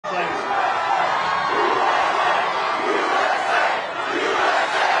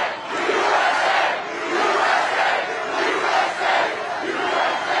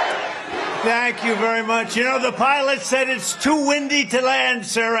you very much. You know, the pilot said it's too windy to land,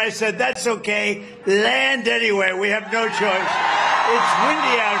 sir. I said, that's okay. Land anyway. We have no choice. It's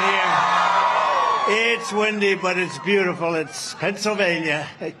windy out here. It's windy, but it's beautiful. It's Pennsylvania.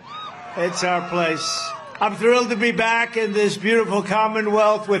 It's our place. I'm thrilled to be back in this beautiful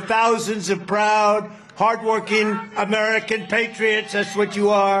Commonwealth with thousands of proud, hardworking American patriots. That's what you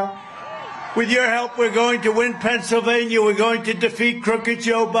are. With your help, we're going to win Pennsylvania. We're going to defeat crooked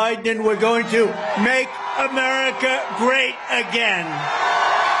Joe Biden. And we're going to make America great again.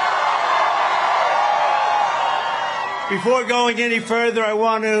 Before going any further, I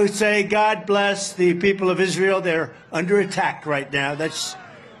want to say God bless the people of Israel. They're under attack right now. That's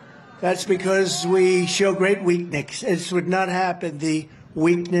because we show great weakness. This would not happen. The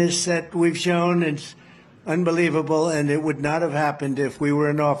weakness that we've shown is unbelievable, and it would not have happened if we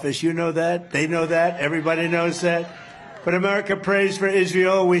were in office. You know that. They know that. Everybody knows that. But America prays for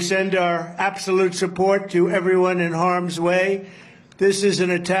Israel. We send our absolute support to everyone in harm's way. This is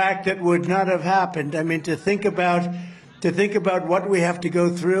an attack that would not have happened. I mean, to think about what we have to go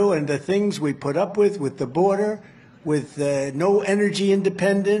through and the things we put up with the border, with no energy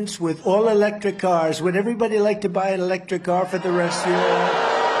independence, with all electric cars. Would everybody like to buy an electric car for the rest of your life?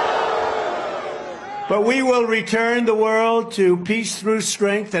 But we will return the world to peace through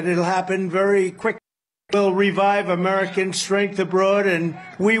strength, and it'll happen very quickly. We'll revive American strength abroad, and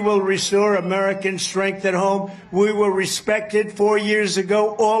we will restore American strength at home. We were respected 4 years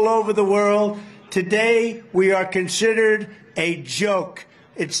ago all over the world. Today, we are considered a joke.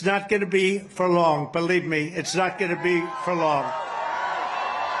 It's not going to be for long. Believe me, it's not going to be for long.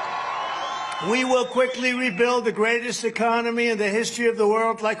 We will quickly rebuild the greatest economy in the history of the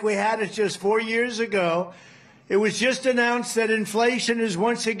world like we had it just 4 years ago. It was just announced that inflation is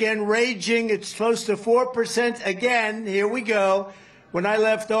once again raging. It's close to 4% again. Here we go. When I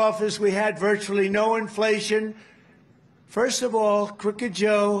left office, we had virtually no inflation. First of all, Crooked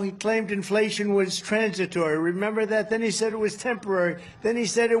Joe, he claimed inflation was transitory. Remember that? Then he said it was temporary. Then he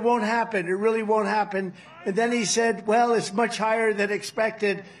said it won't happen. It really won't happen. And then he said, well, it's much higher than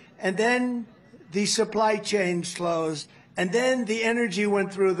expected. And then the supply chains closed. And then the energy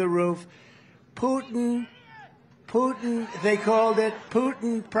went through the roof. Putin, they called it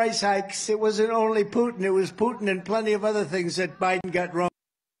Putin price hikes. It wasn't only Putin. It was Putin and plenty of other things that Biden got wrong.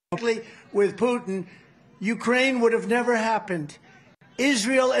 With Putin, Ukraine would have never happened.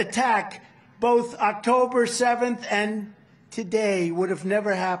 Israel attack, both October 7th and today, would have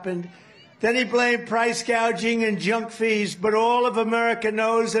never happened. Then he blamed price gouging and junk fees, but all of America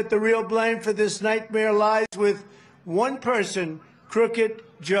knows that the real blame for this nightmare lies with one person, crooked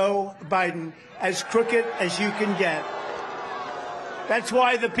Joe Biden, as crooked as you can get. That's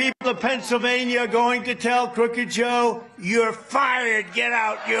why the people of Pennsylvania are going to tell Crooked Joe, you're fired, get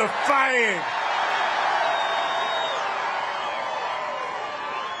out, you're fired.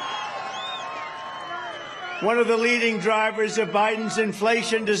 One of the leading drivers of Biden's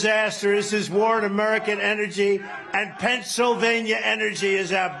inflation disaster is his war on American energy, and Pennsylvania energy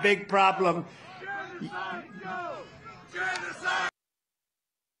is our big problem.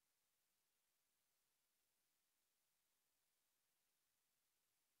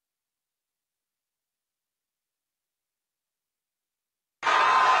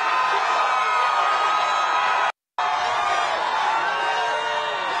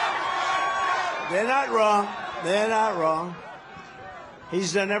 They're not wrong. They're not wrong.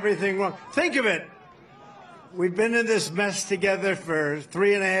 He's done everything wrong. Think of it. We've been in this mess together for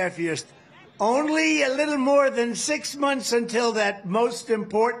 3.5 years. Only a little more than 6 months until that most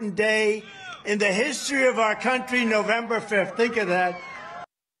important day in the history of our country, November 5th. Think of that.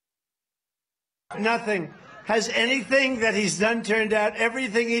 Nothing. Has anything that he's done turned out?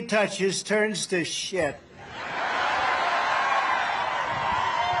 Everything he touches turns to shit.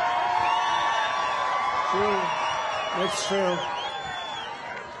 True. That's true.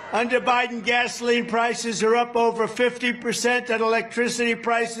 Under Biden, gasoline prices are up over 50%, and electricity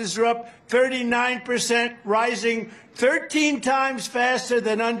prices are up 39%, rising 13 times faster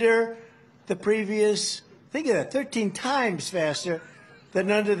than under the previous, think of that, 13 times faster than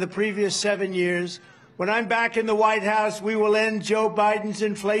under the previous 7 years. When I'm back in the White House, we will end Joe Biden's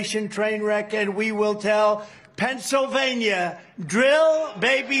inflation train wreck, and we will tell Pennsylvania, drill,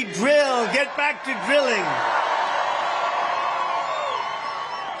 baby, drill. Get back to drilling.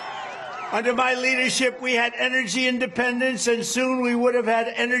 Under my leadership, we had energy independence, and soon we would have had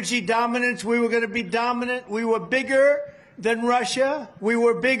energy dominance. We were going to be dominant. We were bigger than Russia. We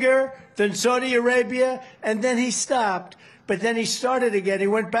were bigger than Saudi Arabia. And then he stopped. But then he started again. He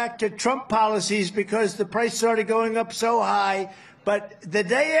went back to Trump policies because the price started going up so high. But the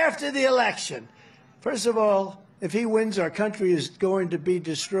day after the election, First of all, if he wins, our country is going to be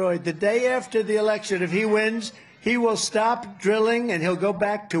destroyed. The day after the election, if he wins, he will stop drilling and he'll go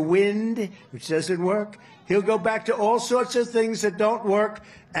back to wind, which doesn't work. He'll go back to all sorts of things that don't work,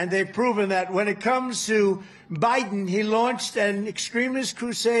 and they've proven that. When it comes to Biden, he launched an extremist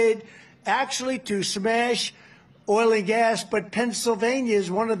crusade actually to smash oil and gas, but Pennsylvania is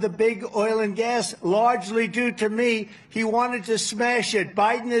one of the big oil and gas, largely due to me. He wanted to smash it.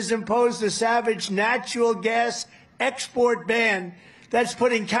 Biden has imposed a savage natural gas export ban that's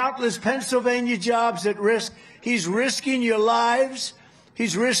putting countless Pennsylvania jobs at risk. He's risking your lives.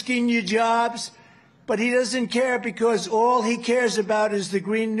 He's risking your jobs. But he doesn't care, because all he cares about is the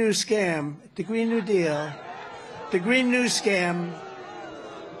Green New Scam, the Green New Deal, the Green New Scam.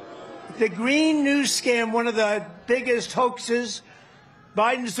 The Green New Scam, one of the biggest hoaxes.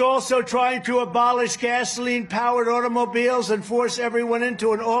 Biden's also trying to abolish gasoline-powered automobiles and force everyone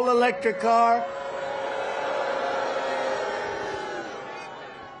into an all-electric car.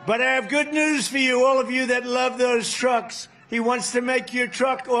 But I have good news for you, all of you that love those trucks. He wants to make your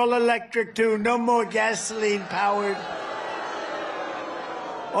truck all-electric, too. No more gasoline-powered.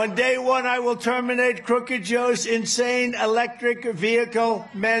 On day one, I will terminate Crooked Joe's insane electric vehicle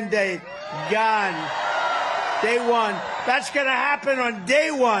mandate. Gone. Day one. That's going to happen on day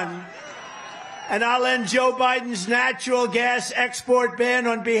one. And I'll end Joe Biden's natural gas export ban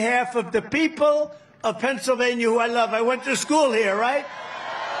on behalf of the people of Pennsylvania, who I love. I went to school here, right?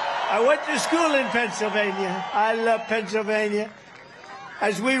 I went to school in Pennsylvania. I love Pennsylvania.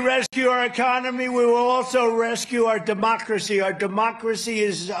 As we rescue our economy, we will also rescue our democracy. Our democracy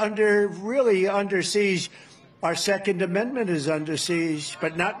is really under siege. Our Second Amendment is under siege,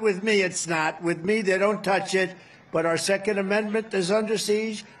 but not with me, it's not. With me, they don't touch it. But our Second Amendment is under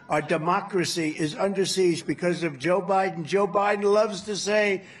siege. Our democracy is under siege because of Joe Biden. Joe Biden loves to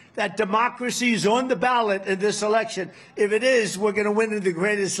say that democracy is on the ballot in this election. If it is, we're going to win in the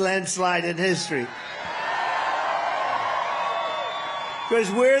greatest landslide in history. Because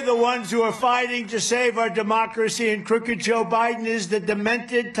we're the ones who are fighting to save our democracy, and Crooked Joe Biden is the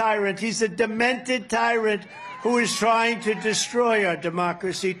demented tyrant. He's a demented tyrant who is trying to destroy our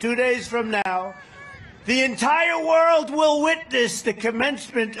democracy. 2 days from now, the entire world will witness the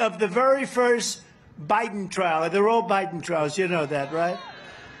commencement of the very first Biden trial. They're all Biden trials. You know that, right?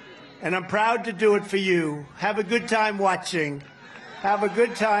 And I'm proud to do it for you. Have a good time watching. Have a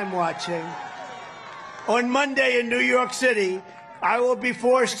good time watching. On Monday in New York City, I will be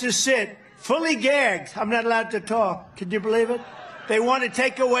forced to sit fully gagged. I'm not allowed to talk. Can you believe it? They want to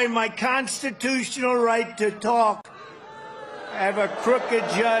take away my constitutional right to talk. I have a crooked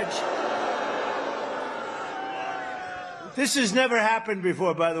judge. This has never happened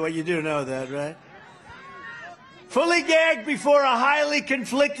before, by the way. You do know that, right? Fully gagged before a highly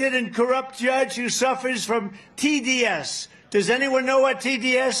conflicted and corrupt judge who suffers from TDS. Does anyone know what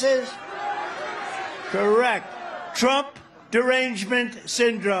TDS is? Correct. Trump derangement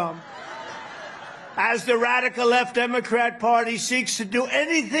syndrome. As the radical left Democrat Party seeks to do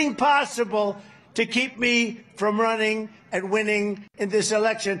anything possible to keep me from running and winning in this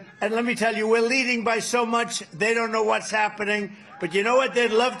election. And let me tell you, we're leading by so much, they don't know what's happening. But you know what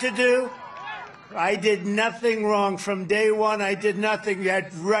they'd love to do? I did nothing wrong from day one. I did nothing. You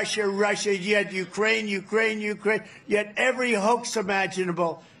had Russia, you had Ukraine, you had every hoax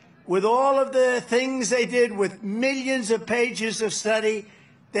imaginable. With all of the things they did, with millions of pages of study,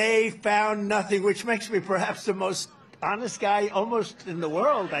 they found nothing, which makes me perhaps the most honest guy almost in the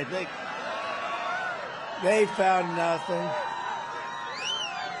world, I think. They found nothing.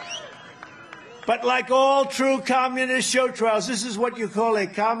 But like all true communist show trials, this is what you call a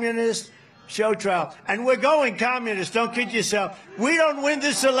communist show trial. And we're going communist, don't kid yourself. We don't win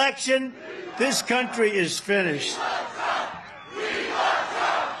this election, this country is finished.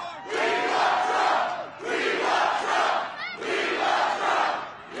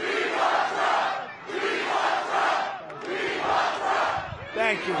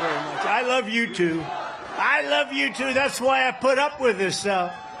 Thank you very much. I love you too. I love you too. That's why I put up with this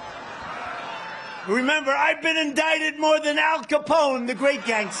stuff. Remember, I've been indicted more than Al Capone, the great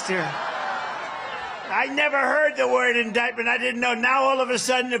gangster. I never heard the word indictment. I didn't know. Now, all of a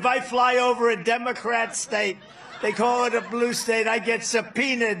sudden, if I fly over a Democrat state, they call it a blue state, I get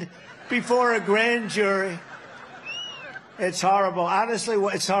subpoenaed before a grand jury. It's horrible. Honestly,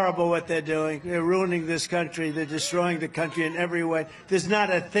 it's horrible what they're doing. They're ruining this country. They're destroying the country in every way. There's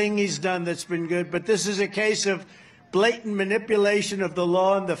not a thing he's done that's been good, but this is a case of blatant manipulation of the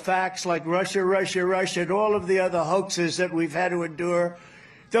law and the facts, like Russia, and all of the other hoaxes that we've had to endure.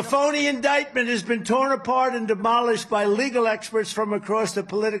 The phony indictment has been torn apart and demolished by legal experts from across the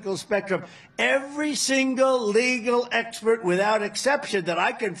political spectrum. Every single legal expert, without exception, that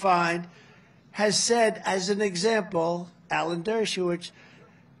I can find, has said, as an example, Alan Dershowitz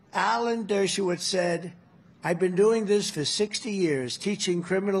said, I've been doing this for 60 years, teaching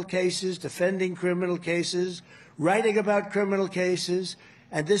criminal cases, defending criminal cases, writing about criminal cases,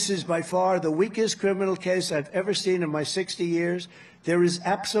 and this is by far the weakest criminal case I've ever seen in my 60 years. There is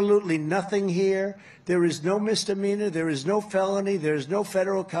absolutely nothing here. There is no misdemeanor. There is no felony. There is no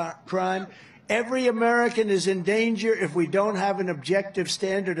federal crime. Every American is in danger if we don't have an objective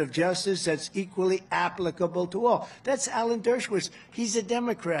standard of justice that's equally applicable to all. That's Alan Dershowitz. He's a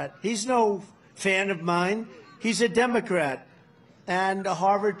Democrat. He's no fan of mine. He's a Democrat and a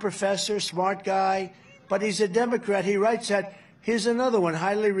Harvard professor, smart guy, but he's a Democrat. He writes that. Here's another one.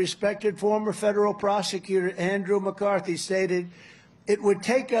 Highly respected former federal prosecutor Andrew McCarthy stated, it would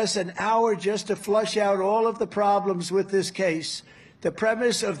take us an hour just to flush out all of the problems with this case. The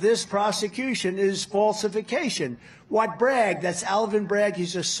premise of this prosecution is falsification. What Bragg, that's Alvin Bragg,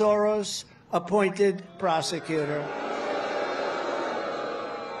 he's a Soros-appointed prosecutor.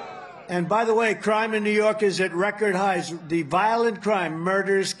 And by the way, crime in New York is at record highs. The violent crime,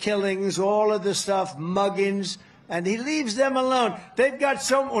 murders, killings, all of the stuff, muggings, and he leaves them alone. They've got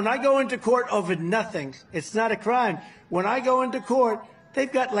when I go into court over nothing, it's not a crime. When I go into court,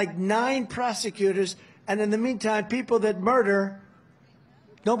 they've got like 9 prosecutors, and in the meantime, people that murder,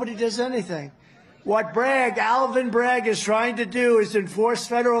 nobody does anything. What Alvin Bragg is trying to do is enforce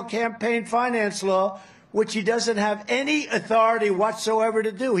federal campaign finance law, which he doesn't have any authority whatsoever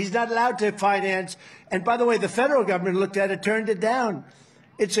to do. He's not allowed to finance. And by the way, the federal government looked at it, turned it down.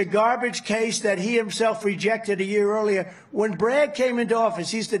 It's a garbage case that he himself rejected a year earlier. When Bragg came into office,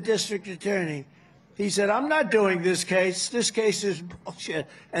 he's the district attorney. He said, I'm not doing this case. This case is bullshit.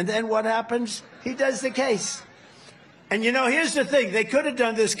 And then what happens? He does the case. And, you know, here's the thing. They could have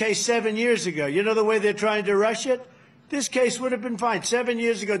done this case 7 years ago. You know the way they're trying to rush it? This case would have been fine 7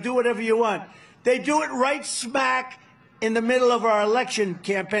 years ago. Do whatever you want. They do it right smack in the middle of our election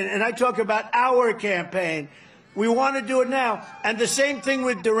campaign. And I talk about our campaign. We want to do it now. And the same thing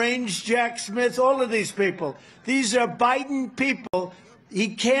with deranged Jack Smith, all of these people. These are Biden people.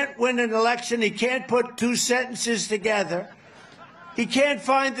 He can't win an election. He can't put 2 sentences together. He can't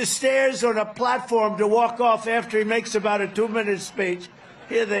find the stairs on a platform to walk off after he makes about a 2-minute speech.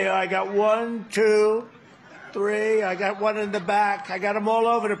 Here they are. I got 1, 2, 3. I got one in the back. I got them all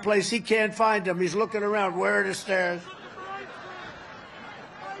over the place. He can't find them. He's looking around. Where are the stairs?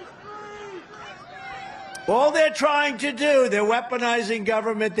 All they're trying to do, they're weaponizing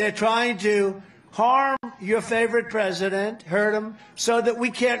government. They're trying to harm your favorite president, hurt him, so that we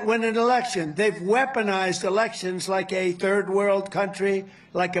can't win an election. They've weaponized elections like a third world country,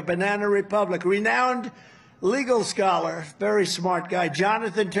 like a banana republic. Renowned legal scholar, very smart guy,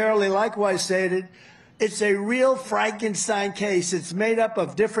 Jonathan Turley, likewise stated, it's a real Frankenstein case. It's made up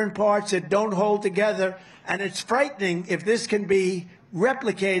of different parts that don't hold together, and it's frightening if this can be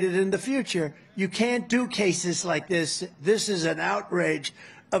replicated in the future. You can't do cases like this. This is an outrage.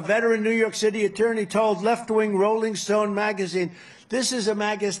 A veteran New York City attorney told left-wing Rolling Stone magazine, this is a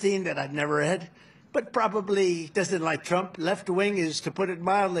magazine that I've never read, but probably doesn't like Trump. Left-wing is, to put it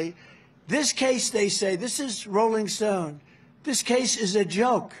mildly. This case, they say, this is Rolling Stone. This case is a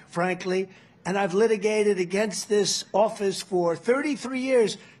joke, frankly, and I've litigated against this office for 33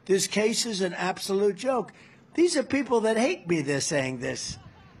 years. This case is an absolute joke. These are people that hate me, they're saying this.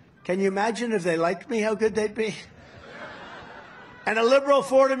 Can you imagine if they liked me, how good they'd be? And a liberal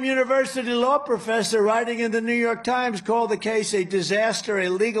Fordham University law professor writing in the New York Times called the case a disaster, a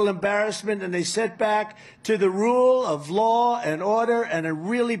legal embarrassment, and a setback to the rule of law and order, and a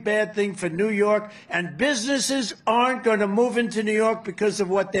really bad thing for New York. And businesses aren't going to move into New York because of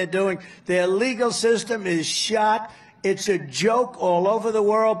what they're doing. Their legal system is shot. It's a joke all over the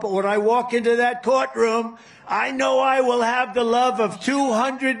world. But when I walk into that courtroom, I know I will have the love of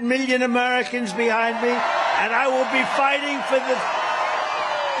 200 million Americans behind me, and I will be fighting for the...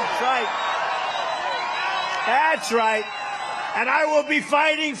 That's right. That's right. And I will be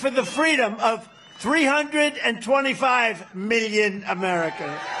fighting for the freedom of 325 million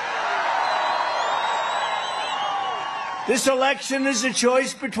Americans. This election is a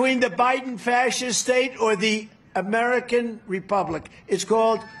choice between the Biden fascist state or the American Republic. It's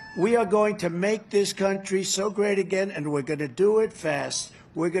called, we are going to make this country so great again, and we're going to do it fast.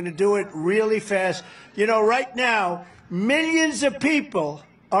 We're going to do it really fast. You know, right now, millions of people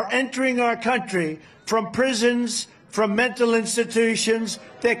are entering our country from prisons, from mental institutions.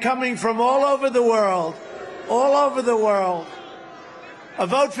 They're coming from all over the world, all over the world. A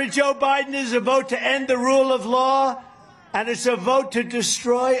vote for Joe Biden is a vote to end the rule of law, and it's a vote to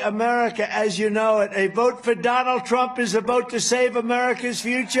destroy America as you know it. A vote for Donald Trump is a vote to save America's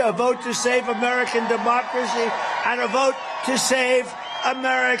future, a vote to save American democracy, and a vote to save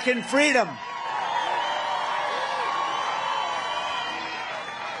American freedom.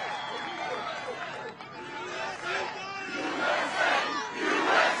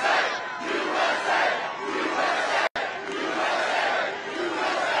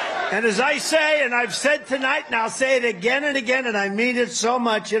 And as I say, and I've said tonight, and I'll say it again and again, and I mean it so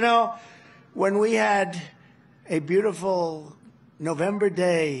much, you know, when we had a beautiful November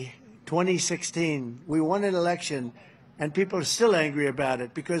day, 2016, we won an election, and people are still angry about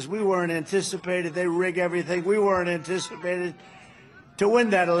it because we weren't anticipated. They rig everything. We weren't anticipated to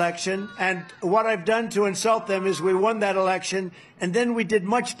win that election. And what I've done to insult them is we won that election, and then we did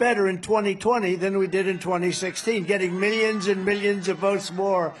much better in 2020 than we did in 2016, getting millions and millions of votes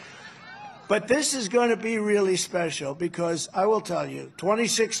more. But this is going to be really special because I will tell you,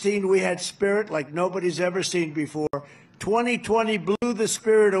 2016, we had spirit like nobody's ever seen before. 2020 blew the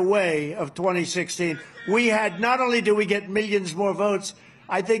spirit away of 2016. We had, not only did we get millions more votes,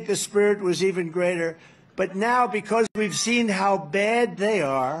 I think the spirit was even greater. But now, because we've seen how bad they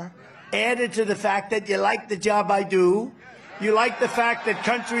are, added to the fact that you like the job I do, you like the fact that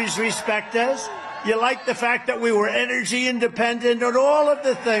countries respect us, you like the fact that we were energy independent, and all of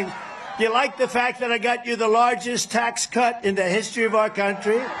the things. You like the fact that I got you the largest tax cut in the history of our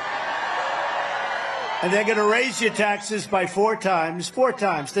country? And they're going to raise your taxes by 4 times. 4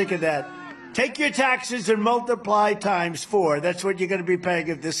 times. Think of that. Take your taxes and multiply times 4. That's what you're going to be paying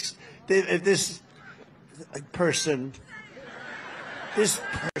if this person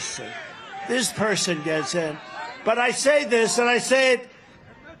gets in. But I say this, and I say it.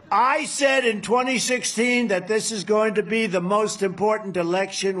 I said in 2016 that this is going to be the most important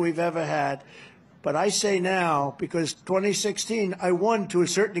election we've ever had. But I say now, because 2016, I won to a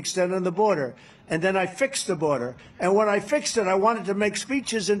certain extent on the border. And then I fixed the border. And when I fixed it, I wanted to make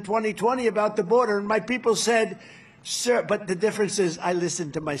speeches in 2020 about the border. And my people said, sir, but the difference is I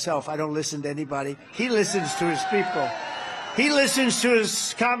listen to myself. I don't listen to anybody. He listens to his people. He listens to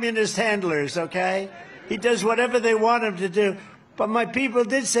his communist handlers, okay? He does whatever they want him to do. But my people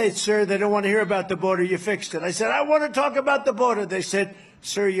did say, sir, they don't want to hear about the border. You fixed it. I said, I want to talk about the border. They said,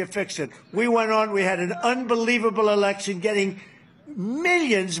 sir, you fixed it. We went on. We had an unbelievable election, getting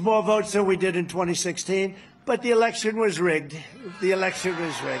millions more votes than we did in 2016. But the election was rigged. The election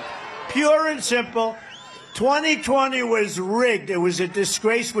was rigged. Pure and simple. 2020 was rigged. It was a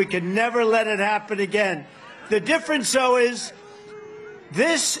disgrace. We can never let it happen again. The difference, though, is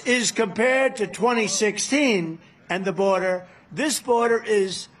this is compared to 2016 and the border. This border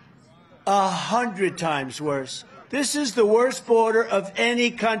is 100 times worse. This is the worst border of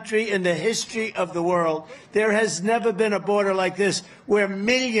any country in the history of the world. There has never been a border like this where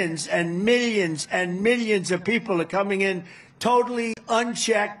millions and millions and millions of people are coming in totally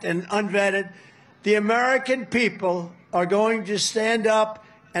unchecked and unvetted. The American people are going to stand up,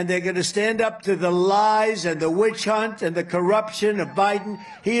 and they're going to stand up to the lies and the witch hunt and the corruption of Biden.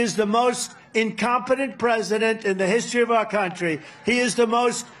 He is the most incompetent president in the history of our country. He is the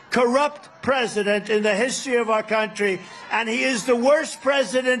most corrupt president in the history of our country. And he is the worst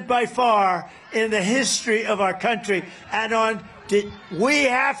president by far in the history of our country. And we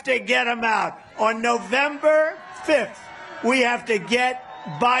have to get him out. On November 5th, we have to get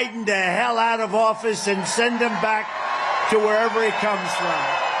Biden the hell out of office and send him back to wherever he comes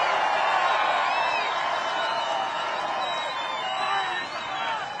from.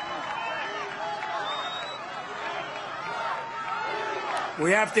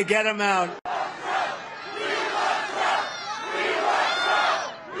 We have to get him out.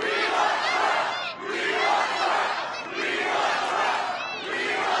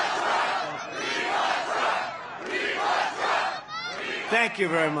 Thank you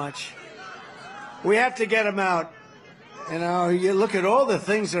very much. We have to get him out. You know, you look at all the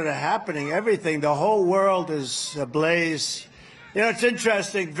things that are happening, everything, the whole world is ablaze. You know, it's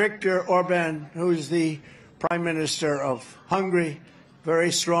interesting, Viktor Orban, who's the Prime Minister of Hungary,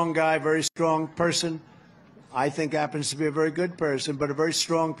 very strong guy, very strong person. I think happens to be a very good person, but a very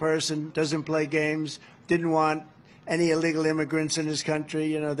strong person, doesn't play games, didn't want any illegal immigrants in his country.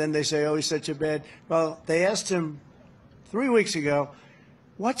 You know, then they say, oh, he's such a bad. Well, they asked him 3 weeks ago,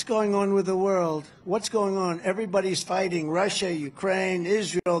 what's going on with the world? What's going on? Everybody's fighting. Russia, Ukraine,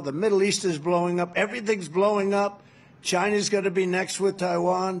 Israel, the Middle East is blowing up. Everything's blowing up. China's going to be next with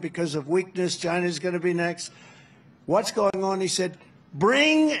Taiwan because of weakness. China's going to be next. What's going on? He said,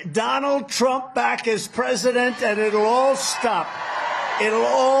 bring Donald Trump back as president and it'll all stop. It'll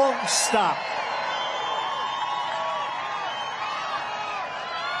all stop.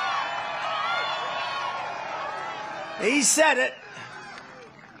 He said it.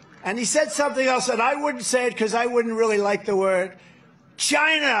 And he said something else, and I wouldn't say it because I wouldn't really like the word.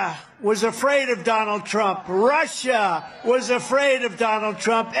 China was afraid of Donald Trump. Russia was afraid of Donald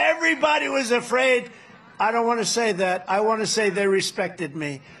Trump. Everybody was afraid. I don't want to say that. I want to say they respected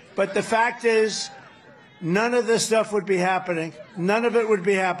me. But the fact is, none of this stuff would be happening. None of it would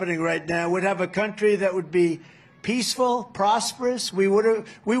be happening right now. We'd have a country that would be peaceful, prosperous. We would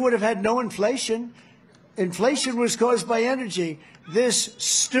have had no inflation. Inflation was caused by energy. This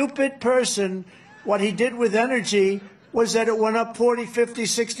stupid person, what he did with energy was that it went up 40, 50,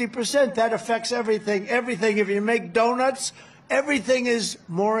 60%. That affects everything. Everything. If you make donuts, everything is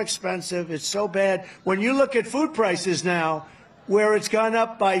more expensive. It's so bad. When you look at food prices now, where it's gone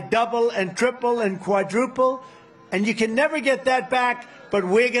up by double and triple and quadruple, and you can never get that back, but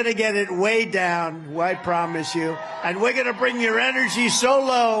we're going to get it way down, I promise you. And we're going to bring your energy so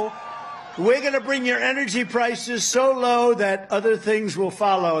low. We're going to bring your energy prices so low that other things will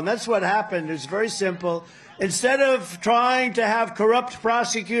follow. And that's what happened. It's very simple. Instead of trying to have corrupt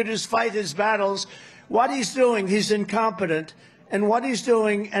prosecutors fight his battles, what he's doing, he's incompetent. And what he's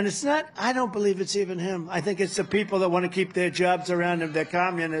doing, and it's not, I don't believe it's even him. I think it's the people that want to keep their jobs around him. They're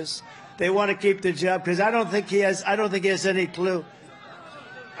communists. They want to keep their job because I don't think he has any clue.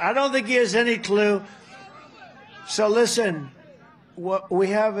 I don't think he has any clue. So listen. We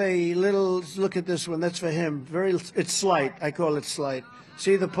have a little look at this one. That's for him. It's slight. I call it slight.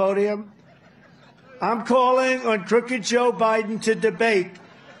 See the podium? I'm calling on crooked Joe Biden to debate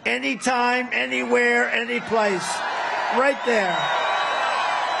anytime, anywhere, any place. Right there.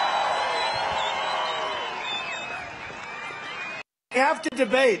 We have to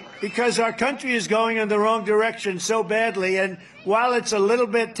debate because our country is going in the wrong direction so badly. And while it's a little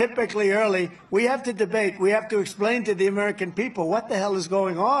bit typically early, we have to debate. We have to explain to the American people what the hell is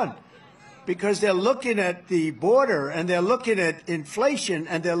going on. Because they're looking at the border and they're looking at inflation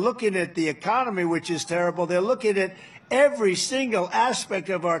and they're looking at the economy, which is terrible. They're looking at every single aspect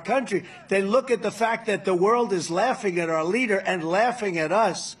of our country. They look at the fact that the world is laughing at our leader and laughing at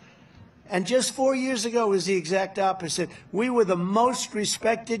us. And just 4 years ago was the exact opposite. We were the most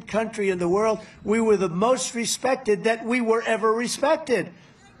respected country in the world. We were the most respected that we were ever respected.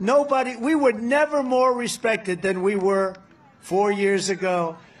 We were never more respected than we were 4 years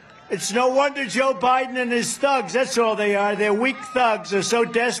ago. It's no wonder Joe Biden and his thugs, that's all they are. They're weak thugs. They're so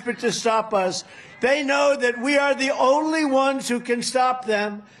desperate to stop us. They know that we are the only ones who can stop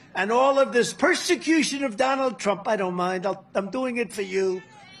them. And all of this persecution of Donald Trump, I don't mind. I'm doing it for you.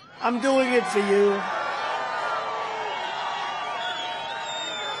 I'm doing it for you.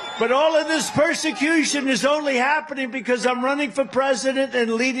 But all of this persecution is only happening because I'm running for president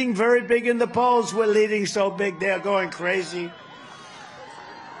and leading very big in the polls. We're leading so big, they're going crazy.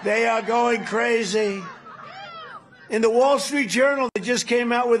 They are going crazy. In the Wall Street Journal, they just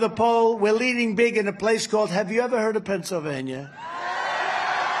came out with a poll. We're leading big in a place called, have you ever heard of Pennsylvania?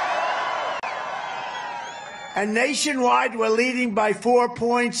 And nationwide, we're leading by 4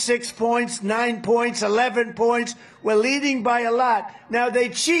 points, 6 points, 9 points, 11 points. We're leading by a lot. Now, they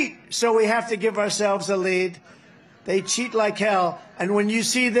cheat, so we have to give ourselves a lead. They cheat like hell. And when you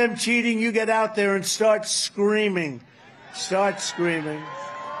see them cheating, you get out there and start screaming. Start screaming.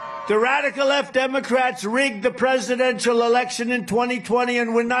 The radical left Democrats rigged the presidential election in 2020,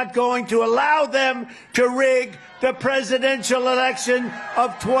 and we're not going to allow them to rig the presidential election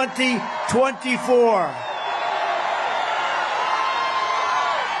of 2024.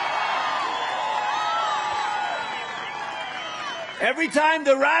 Every time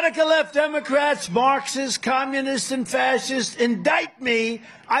the radical left Democrats, Marxists, communists, and fascists indict me,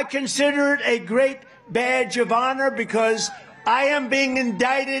 I consider it a great badge of honor because I am being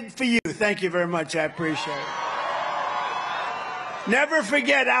indicted for you. Thank you very much. I appreciate it. Never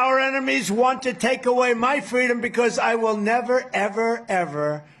forget, our enemies want to take away my freedom because I will never, ever,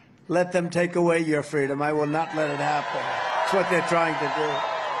 ever let them take away your freedom. I will not let it happen. That's what they're trying to do.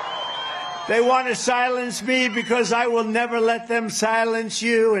 They want to silence me because I will never let them silence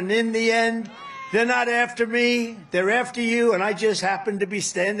you. And in the end, they're not after me. They're after you. And I just happen to be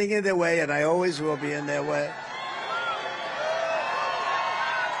standing in their way, and I always will be in their way.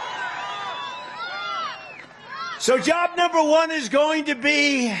 So job number one is going to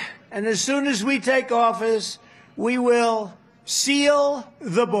be, and as soon as we take office, we will seal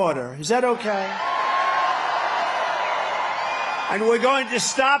the border. Is that okay? And we're going to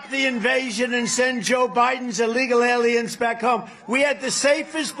stop the invasion and send Joe Biden's illegal aliens back home. We had the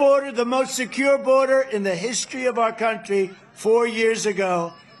safest border, the most secure border in the history of our country 4 years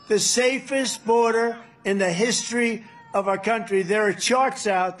ago, the safest border in the history of our country. There are charts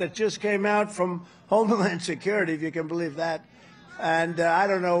out that just came out from Homeland Security, if you can believe that. And I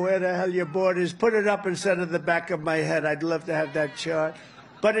don't know where the hell your board is. Put it up instead of the back of my head. I'd love to have that chart.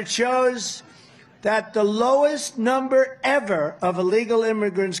 But it shows that the lowest number ever of illegal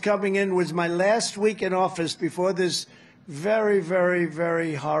immigrants coming in was my last week in office before this very, very,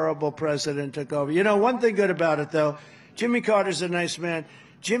 very horrible president took over. You know, one thing good about it, though, Jimmy Carter's a nice man.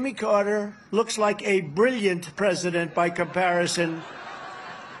 Jimmy Carter looks like a brilliant president by comparison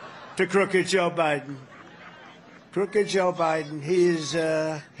to crooked Joe Biden. Crooked Joe Biden, he is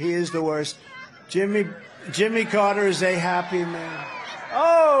the worst. Jimmy Carter is a happy man.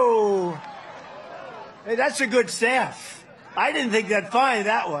 Oh, hey, that's a good staff. I didn't think that fine,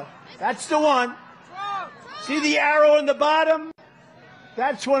 that one. That's the one. See the arrow in the bottom?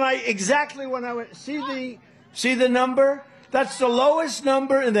 That's when exactly when I went, see the number? That's the lowest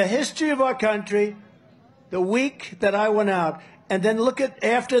number in the history of our country the week that I went out. And then look at,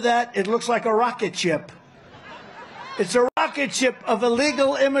 after that, it looks like a rocket ship. It's a rocket ship of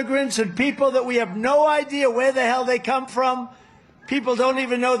illegal immigrants and people that we have no idea where the hell they come from. People don't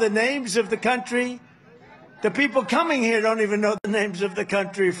even know the names of the country. The people coming here don't even know the names of the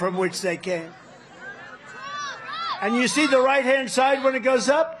country from which they came. And you see the right-hand side when it goes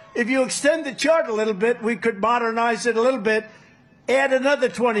up? If you extend the chart a little bit, we could modernize it a little bit, add another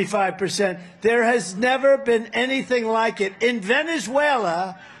 25%. There has never been anything like it. In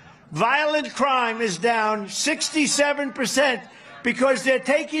Venezuela, violent crime is down 67% because they're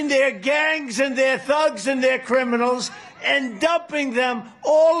taking their gangs and their thugs and their criminals and dumping them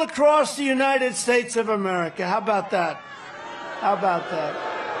all across the United States of America. How about that? How about that?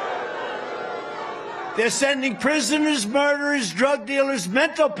 They're sending prisoners, murderers, drug dealers,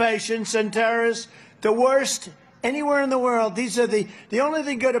 mental patients, and terrorists, the worst anywhere in the world. These are the only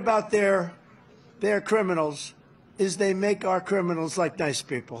thing good about their criminals is they make our criminals like nice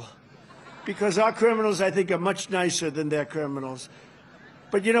people. Because our criminals, I think, are much nicer than their criminals.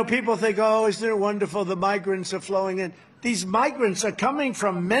 But, you know, people think, oh, isn't it wonderful the migrants are flowing in? These migrants are coming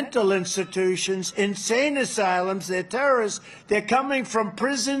from mental institutions, insane asylums. They're terrorists. They're coming from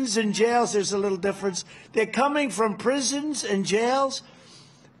prisons and jails. There's a little difference. They're coming from prisons and jails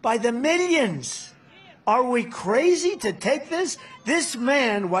by the millions. Are we crazy to take this? This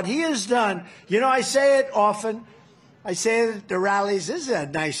man, what he has done, you know, I say it often. I say it at the rallies. This is a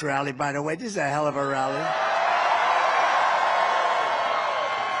nice rally, by the way. This is a hell of a rally.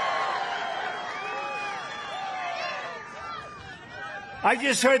 I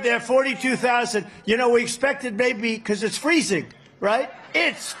just heard there are 42,000. You know, we expected maybe, because it's freezing, right?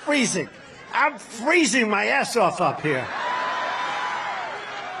 It's freezing. I'm freezing my ass off up here.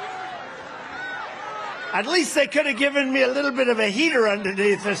 At least they could have given me a little bit of a heater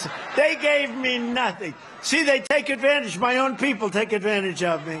underneath this. They gave me nothing. See, they take advantage. My own people take advantage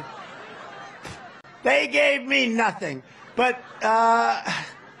of me. They gave me nothing. But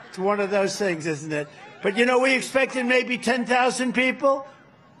it's one of those things, isn't it? But, you know, we expected maybe 10,000 people.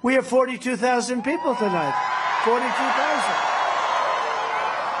 We have 42,000 people tonight. 42,000.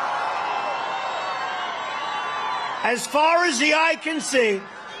 As far as the eye can see,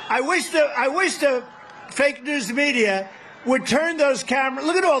 I wish the fake news media would turn those cameras.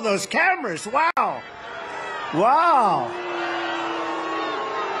 Look at all those cameras. Wow. Wow.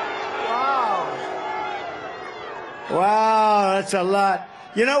 Wow. Wow, that's a lot.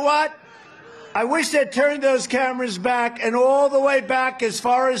 You know what? I wish they'd turn those cameras back, and all the way back as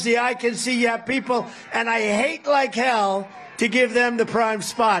far as the eye can see, you have people, and I hate like hell to give them the prime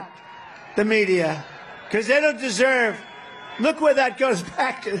spot, the media, because they don't deserve. Look where that goes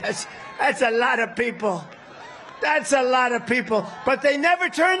back to. That's a lot of people. That's a lot of people. But they never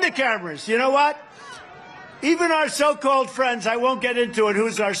turn the cameras. You know what? Even our so-called friends, I won't get into it,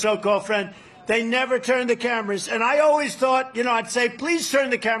 who's our so-called friend, they never turn the cameras. And I always thought, you know, I'd say, please turn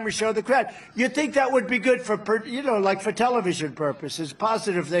the camera, show the crowd. You'd think that would be good for, you know, like for television purposes.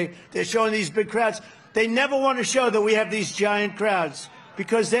 Positive, they're showing these big crowds. They never want to show that we have these giant crowds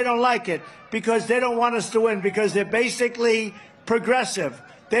because they don't like it, because they don't want us to win, because they're basically progressive.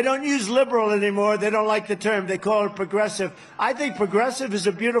 They don't use liberal anymore. They don't like the term. They call it progressive. I think progressive is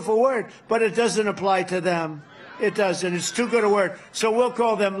a beautiful word, but it doesn't apply to them. It doesn't. It's too good a word. So we'll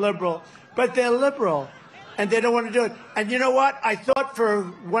call them liberal. But they're liberal, and they don't want to do it. And you know what? I thought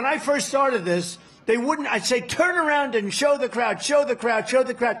when I first started this, they wouldn't. I'd say, turn around and show the crowd, show the crowd, show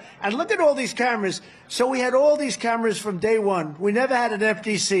the crowd. And look at all these cameras. So we had all these cameras from day one. We never had an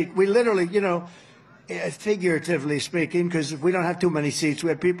empty seat. We literally, you know, figuratively speaking, because we don't have too many seats. We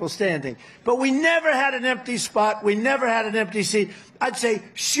have people standing. But we never had an empty spot. We never had an empty seat. I'd say,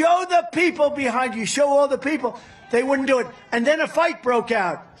 show the people behind you. Show all the people. They wouldn't do it. And then a fight broke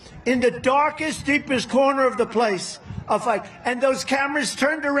out in the darkest, deepest corner of the place. A fight. And those cameras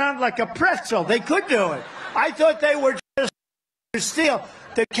turned around like a pretzel. They could do it. I thought they were just to steal.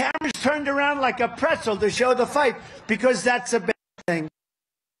 The cameras turned around like a pretzel to show the fight, because that's a bad thing.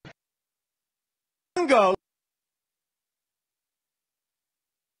 Go.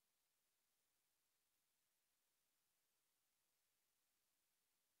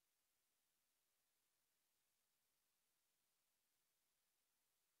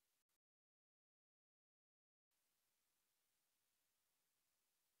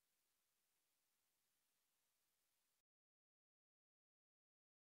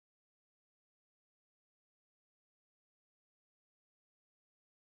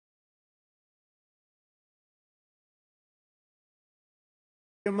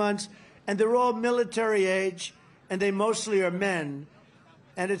 Months, and they're all military age, and they mostly are men.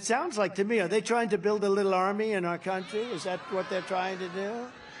 And it sounds like to me, are they trying to build a little army in our country? Is that what they're trying to do?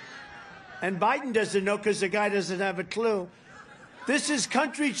 And Biden doesn't know, because the guy doesn't have a clue. This is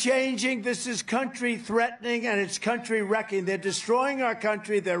country changing, this is country threatening, and it's country wrecking. They're destroying our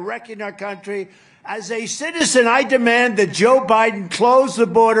country, they're wrecking our country. As a citizen, I demand that Joe Biden close the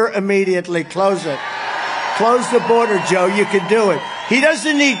border immediately. Close it. Close the border, Joe. You can do it. He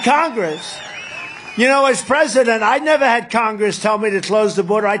doesn't need Congress. You know, as president, I never had Congress tell me to close the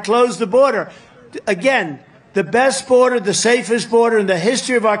border. I closed the border. Again, the best border, the safest border in the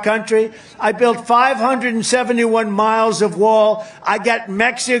history of our country. I built 571 miles of wall. I got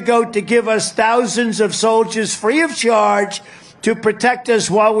Mexico to give us thousands of soldiers free of charge to protect us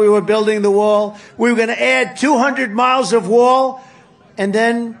while we were building the wall. We were going to add 200 miles of wall, and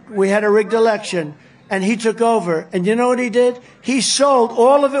then we had a rigged election. And he took over. And you know what he did? He sold.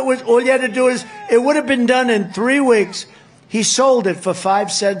 All of it was, all you had to do is, it would have been done in 3 weeks. He sold it for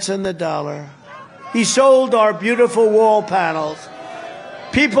 5 cents on the dollar. He sold our beautiful wall panels.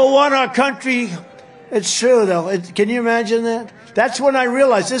 People want our country. It's true, though. Can you imagine that? That's when I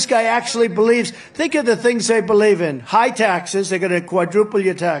realized this guy actually believes. Think of the things they believe in. High taxes. They're going to quadruple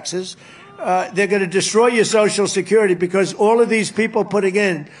your taxes. They're going to destroy your Social Security, because all of these people putting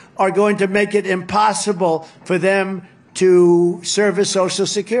in are going to make it impossible for them to service Social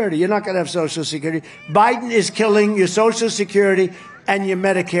Security. You're not going to have Social Security. Biden is killing your Social Security and your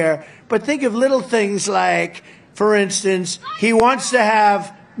Medicare. But think of little things like, for instance, he wants to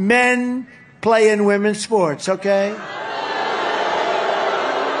have men play in women's sports, okay?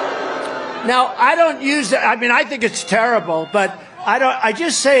 Now, I don't use it. I mean, I think it's terrible, but I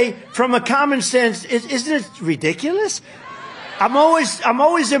just say, from a common sense, isn't it ridiculous? I'm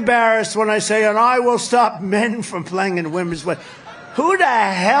always embarrassed when I say, and I will stop men from playing in women's play. Who the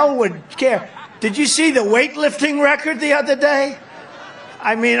hell would care? Did you see the weightlifting record the other day?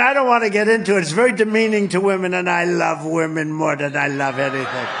 I mean, I don't want to get into it. It's very demeaning to women, and I love women more than I love anything.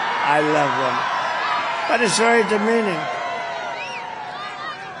 I love women. But it's very demeaning.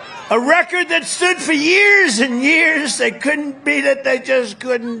 A record that stood for years and years. They couldn't beat it. They just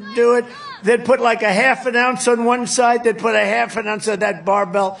couldn't do it. They'd put like a half an ounce on one side. They'd put a half an ounce of that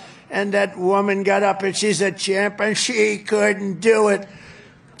barbell. And that woman got up, and she's a champ, and she couldn't do it.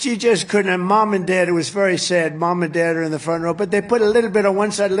 She just couldn't. And Mom and Dad, it was very sad. Mom and Dad are in the front row. But they put a little bit on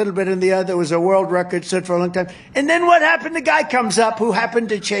one side, a little bit on the other. It was a world record, stood for a long time. And then what happened? The guy comes up who happened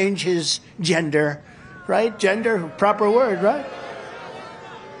to change his gender. Right? Gender, proper word, right?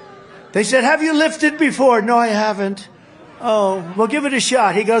 They said, have you lifted before? No, I haven't. Oh, well, give it a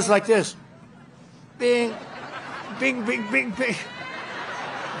shot. He goes like this. Bing, bing, bing, bing, bing.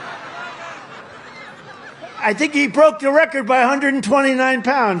 I think he broke the record by 129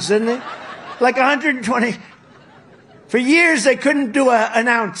 pounds, didn't he? Like 120. For years, they couldn't do an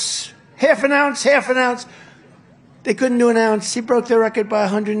ounce. Half an ounce, half an ounce. They couldn't do an ounce. He broke the record by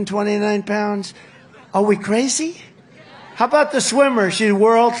 129 pounds. Are we crazy? How about the swimmer? She's a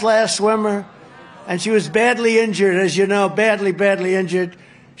world-class swimmer, and she was badly injured, as you know, badly, badly injured.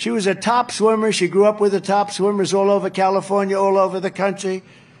 She was a top swimmer. She grew up with the top swimmers all over California, all over the country,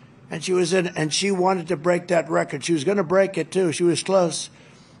 and she wanted to break that record. She was going to break it, too. She was close.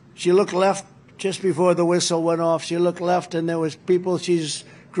 She looked left just before the whistle went off. She looked left, and there was people she's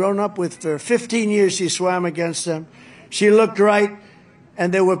grown up with for 15 years. She swam against them. She looked right.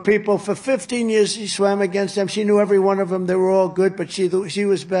 And there were people for 15 years she swam against them. She knew every one of them. They were all good, but she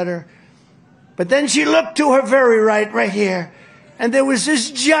was better. But then she looked to her very right here, and there was this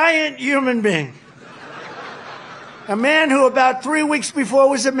giant human being. A man who about 3 weeks before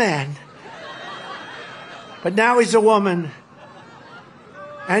was a man. But now he's a woman.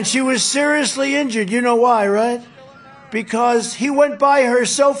 And she was seriously injured. You know why, right? Because he went by her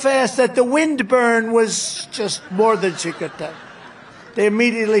so fast that the wind burn was just more than she could take. They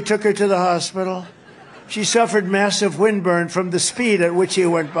immediately took her to the hospital. She suffered massive wind burn from the speed at which he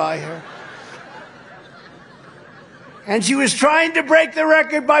went by her. And she was trying to break the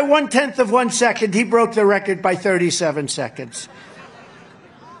record by 1/10 of 1 second. He broke the record by 37 seconds.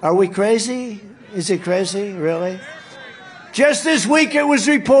 Are we crazy? Is it crazy, really? Just this week, it was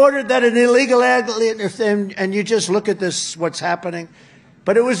reported that an illegal alien, and you just look at this, what's happening,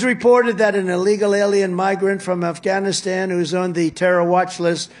 but it was reported that an illegal alien migrant from Afghanistan who's on the terror watch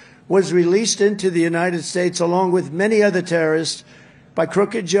list was released into the United States along with many other terrorists by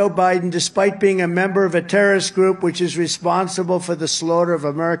crooked Joe Biden, despite being a member of a terrorist group which is responsible for the slaughter of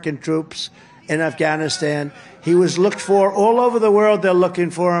American troops in Afghanistan. He was looked for all over the world. They're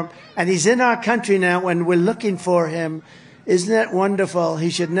looking for him. And he's in our country now, and we're looking for him. Isn't that wonderful? He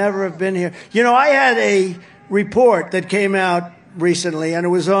should never have been here. You know, I had a report that came out recently, and it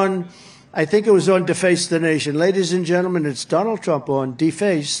was on, I think it was on Deface the Nation. Ladies and gentlemen, it's Donald Trump on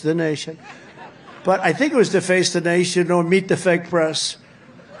Deface the Nation. But I think it was Deface the Nation or Meet the Fake Press.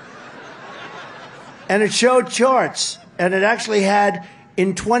 And it showed charts, and it actually had I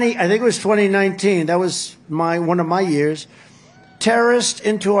think it was 2019, that was one of my years, terrorists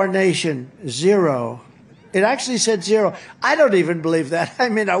into our nation, 0. It actually said 0. I don't even believe that. I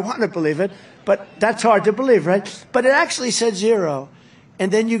mean, I want to believe it, but that's hard to believe, right? But it actually said 0.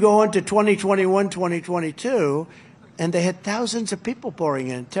 And then you go on to 2021, 2022, and they had thousands of people pouring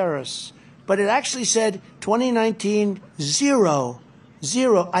in, terrorists. But it actually said 2019, 0.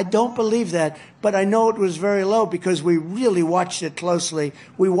 0. I don't believe that, but I know it was very low because we really watched it closely.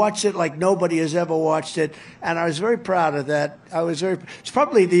 We watched it like nobody has ever watched it, and I was very proud of that. It's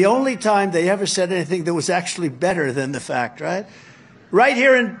probably the only time they ever said anything that was actually better than the fact, right? Right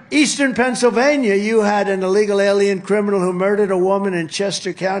here in eastern Pennsylvania, you had an illegal alien criminal who murdered a woman in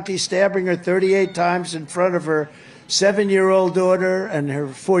Chester County, stabbing her 38 times in front of her 7-year-old daughter and her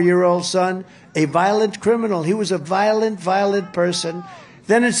 4-year-old son. A violent criminal. He was a violent person.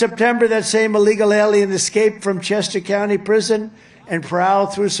 Then in September, that same illegal alien escaped from Chester County Prison and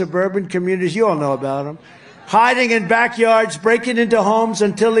prowled through suburban communities. You all know about him. Hiding in backyards, breaking into homes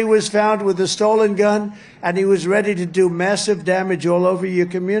until he was found with a stolen gun, and he was ready to do massive damage all over your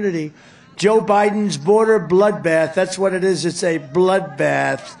community. Joe Biden's border bloodbath, that's what it is. It's a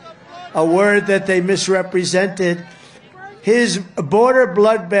bloodbath, a word that they misrepresented. His border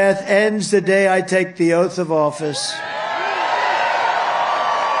bloodbath ends the day I take the oath of office.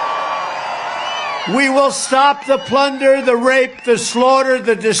 We will stop the plunder, the rape, the slaughter,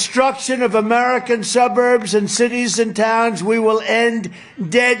 the destruction of American suburbs and cities and towns. We will end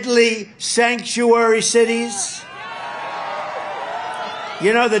deadly sanctuary cities.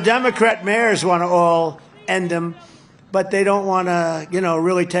 You know, the Democrat mayors want to all end them, but they don't want to,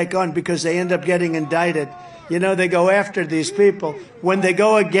 really take on because they end up getting indicted. You know, they go after these people. When they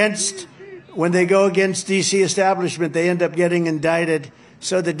go against D.C. establishment, they end up getting indicted.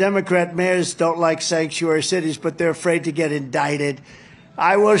 So the Democrat mayors don't like sanctuary cities, but they're afraid to get indicted.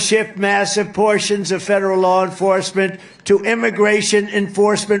 I will shift massive portions of federal law enforcement to immigration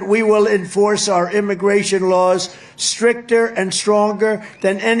enforcement. We will enforce our immigration laws stricter and stronger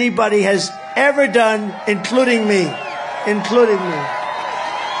than anybody has ever done, including me.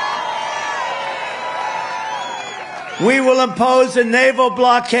 We will impose a naval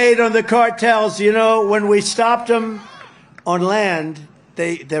blockade on the cartels. You know, when we stopped them on land,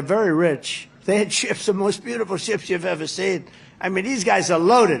 they're very rich. They had ships, the most beautiful ships you've ever seen. I mean, these guys are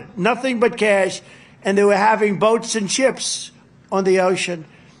loaded, nothing but cash, and they were having boats and ships on the ocean.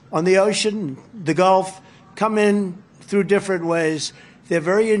 The Gulf, come in through different ways. They're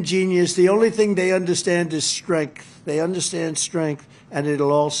very ingenious. The only thing they understand is strength. They understand strength, and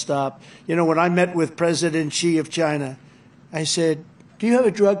it'll all stop. You know, when I met with President Xi of China, I said, do you have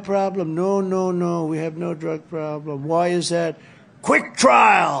a drug problem? No, we have no drug problem. Why is that? Quick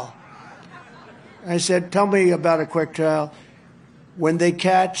trial. I said, tell me about a quick trial. When they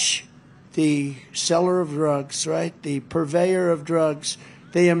catch the seller of drugs, right, the purveyor of drugs,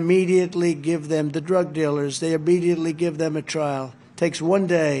 they immediately give them, the drug dealers, they immediately give them a trial. Takes one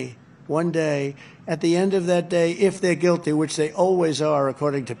day. At the end of that day, if they're guilty, which they always are,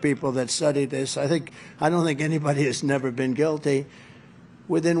 according to people that study this, I don't think anybody has never been guilty.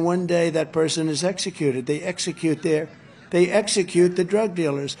 Within one day, that person is executed. They execute the drug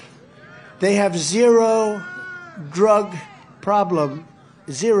dealers. They have zero drug problem.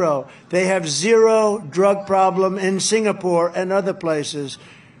 Zero. They have zero drug problem in Singapore and other places.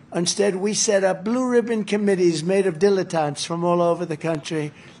 Instead, we set up blue ribbon committees made of dilettantes from all over the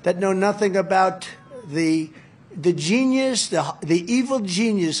country that know nothing about the genius, the evil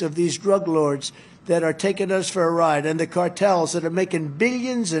genius of these drug lords that are taking us for a ride, and the cartels that are making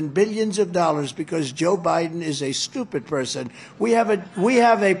billions and billions of dollars because Joe Biden is a stupid person. We have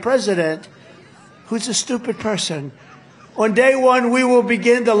a president who's a stupid person. On day one, we will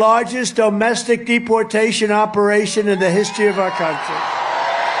begin the largest domestic deportation operation in the history of our country.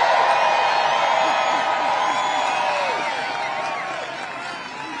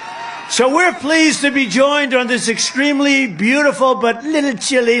 So we're pleased to be joined on this extremely beautiful but little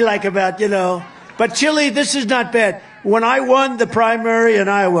chilly, like about, but chilly, this is not bad. When I won the primary in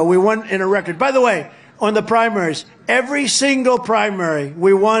Iowa, we won in a record. By the way, on the primaries, every single primary,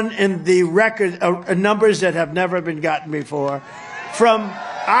 we won in the record numbers that have never been gotten before. From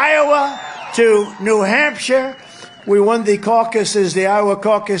Iowa to New Hampshire, we won the caucuses, the Iowa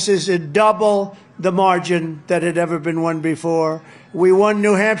caucuses, in double the margin that had ever been won before. We won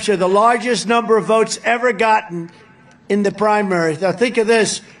New Hampshire, the largest number of votes ever gotten in the primary. Now think of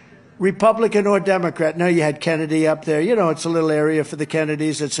this, Republican or Democrat. Now you had Kennedy up there. It's a little area for the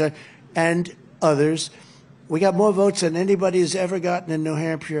Kennedys, and others. We got more votes than anybody has ever gotten in New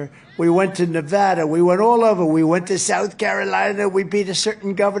Hampshire. We went to Nevada. We went all over. We went to South Carolina. We beat a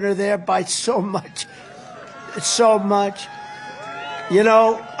certain governor there by so much. So much.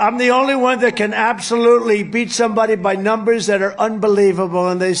 I'm the only one that can absolutely beat somebody by numbers that are unbelievable.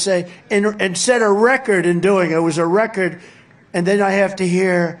 And they say, and set a record in doing it. It was a record. And then I have to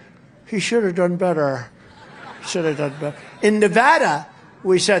hear, he should have done better. Should have done better. In Nevada,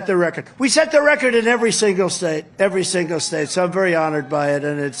 we set the record. We set the record in every single state. Every single state. So I'm very honored by it.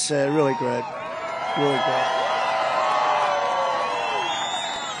 And it's really great. Really great.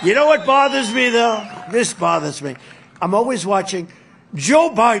 You know what bothers me, though? This bothers me. I'm always watching. Joe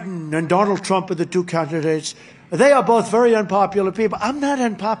Biden and Donald Trump are the two candidates. They are both very unpopular people. I'm not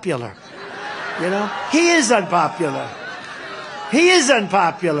unpopular. He is unpopular. He is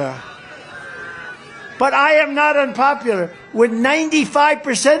unpopular. But I am not unpopular. With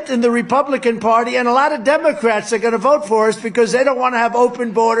 95% in the Republican Party, and a lot of Democrats are going to vote for us because they don't want to have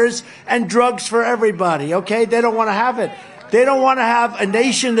open borders and drugs for everybody, okay? They don't want to have it. They don't want to have a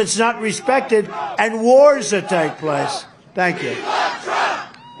nation that's not respected and wars that take place. Thank you. We want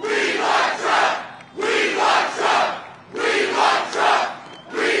Trump! We want Trump! We want Trump! We want Trump!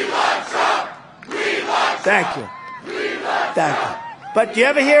 We want Trump! We want Trump! Thank you. Thank you. But do you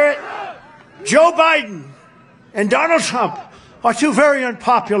ever hear it? Joe Biden and Donald Trump are two very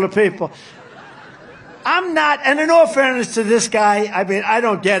unpopular people. I'm not, and in all fairness to this guy, I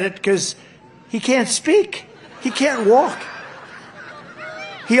don't get it because he can't speak. He can't walk.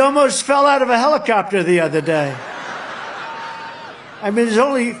 He almost fell out of a helicopter the other day. There's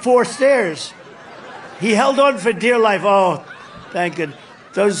only 4 stairs. He held on for dear life. Oh, thank goodness.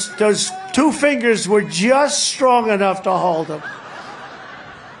 Those 2 fingers were just strong enough to hold him.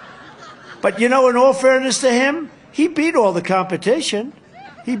 But in all fairness to him, he beat all the competition.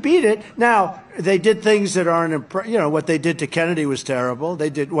 He beat it. Now, they did things that aren't, what they did to Kennedy was terrible. They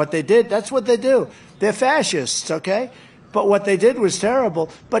did what they did. That's what they do. They're fascists, okay? But what they did was terrible.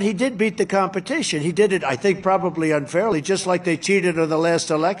 But he did beat the competition. He did it, I think, probably unfairly, just like they cheated on the last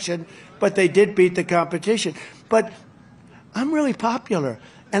election. But they did beat the competition. But I'm really popular.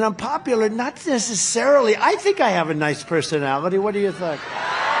 And I'm popular not necessarily. I think I have a nice personality. What do you think?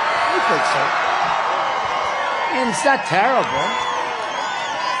 I think so. And it's not terrible.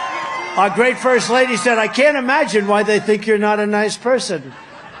 Our great First Lady said, I can't imagine why they think you're not a nice person.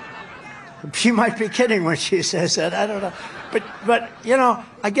 She might be kidding when she says that. I don't know. But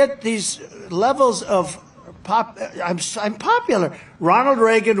I get these levels of I'm popular. Ronald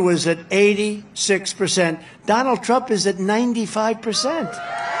Reagan was at 86%. Donald Trump is at 95%.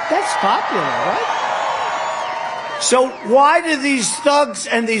 That's popular, right? So why do these thugs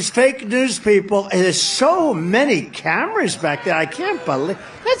and these fake news people, and there's so many cameras back there, I can't believe,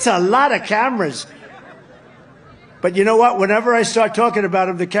 that's a lot of cameras. But you know what? Whenever I start talking about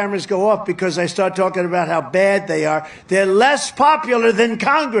them, the cameras go off because I start talking about how bad they are. They're less popular than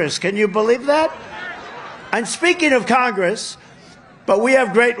Congress. Can you believe that? And speaking of Congress, but we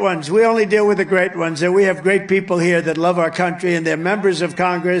have great ones. We only deal with the great ones. And we have great people here that love our country, and they're members of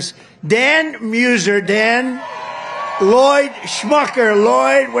Congress. Dan Muser, Dan, Lloyd Schmucker.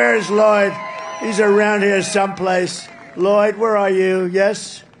 Lloyd, where's Lloyd? He's around here someplace. Lloyd, where are you?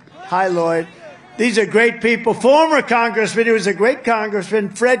 Yes? Hi, Lloyd. These are great people. Former Congressman, he was a great Congressman,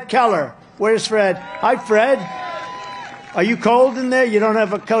 Fred Keller. Where's Fred? Hi, Fred. Are you cold in there? You don't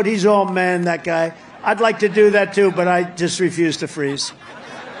have a coat? He's all man, that guy. I'd like to do that too, but I just refuse to freeze.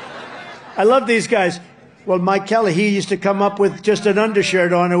 I love these guys. Well, Mike Kelly, he used to come up with just an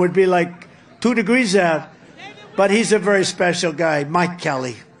undershirt on. It would be like 2 degrees out. But he's a very special guy. Mike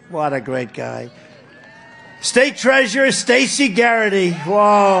Kelly. What a great guy. State Treasurer Stacey Garrity.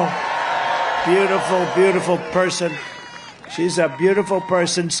 Whoa. Beautiful, beautiful person. She's a beautiful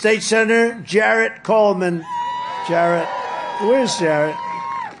person. State Senator Jarrett Coleman. Jarrett. Where's Jarrett?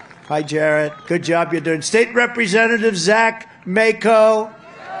 Hi, Jarrett. Good job you're doing. State Representative Zach Mako.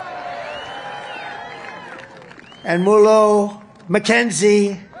 And Mulo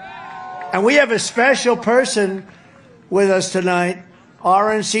McKenzie. And we have a special person with us tonight.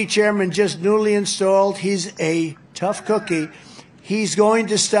 RNC chairman just newly installed. He's a tough cookie. He's going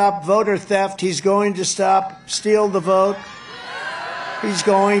to stop voter theft. He's going to steal the vote. He's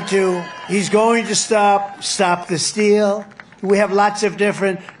going to stop the steal. We have lots of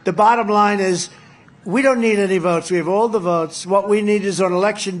different. The bottom line is we don't need any votes. We have all the votes. What we need is on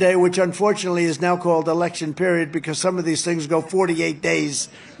election day, which unfortunately is now called election period because some of these things go 48 days.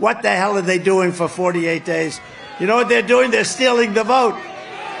 What the hell are they doing for 48 days? You know what they're doing? They're stealing the vote.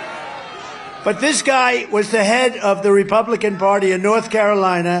 But this guy was the head of the Republican Party in North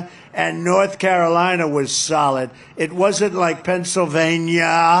Carolina, and North Carolina was solid. It wasn't like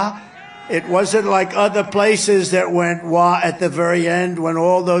Pennsylvania. It wasn't like other places that went at the very end when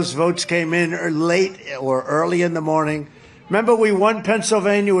all those votes came in late or early in the morning. Remember, we won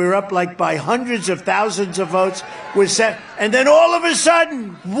Pennsylvania. We were up like by hundreds of thousands of votes. And then all of a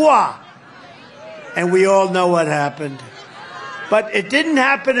sudden, and we all know what happened. But it didn't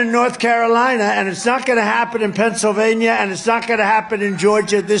happen in North Carolina, and it's not going to happen in Pennsylvania, and it's not going to happen in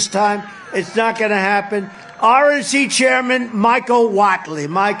Georgia this time. It's not going to happen. RNC Chairman Michael Whatley.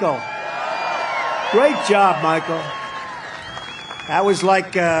 Michael. Great job, Michael. That was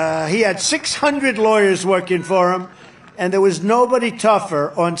like he had 600 lawyers working for him, and there was nobody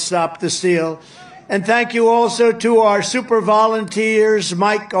tougher on Stop the Steal. And thank you also to our super volunteers,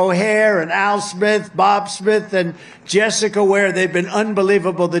 Mike O'Hare and Al Smith, Bob Smith, and Jessica Ware. They've been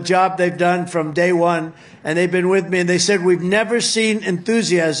unbelievable, the job they've done from day one. And they've been with me, and they said, we've never seen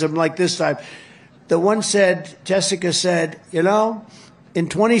enthusiasm like this time. The one said, Jessica said, you know, in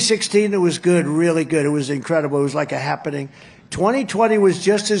 2016, it was good, really good. It was incredible. It was like a happening. 2020 was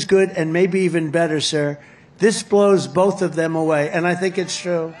just as good and maybe even better, sir. This blows both of them away, and I think it's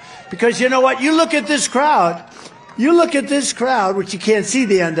true. Because you know what? You look at this crowd, which you can't see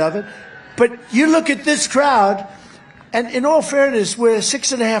the end of it, but you look at this crowd, and in all fairness, we're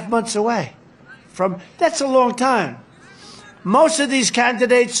 6.5 months away from, that's a long time. Most of these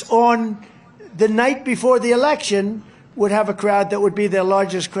candidates on the night before the election would have a crowd that would be their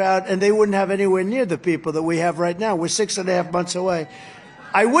largest crowd, and they wouldn't have anywhere near the people that we have right now. We're 6.5 months away.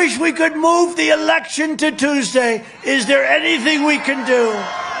 I wish we could move the election to Tuesday. Is there anything we can do?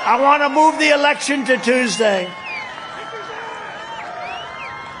 I want to move the election to Tuesday.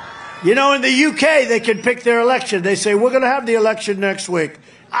 You know, in the UK, they can pick their election. They say, we're going to have the election next week.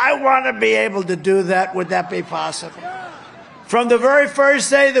 I want to be able to do that. Would that be possible? From the very first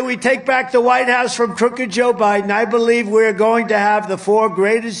day that we take back the White House from crooked Joe Biden, I believe we're going to have the 4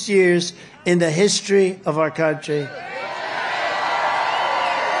 greatest years in the history of our country.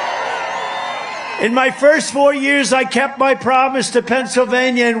 In my first 4 years, I kept my promise to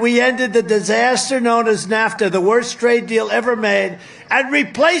Pennsylvania, and we ended the disaster known as NAFTA, the worst trade deal ever made, and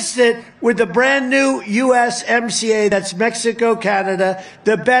replaced it with the brand new USMCA, that's Mexico, Canada,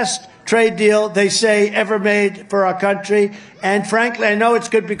 the best trade deal, they say, ever made for our country. And frankly, I know it's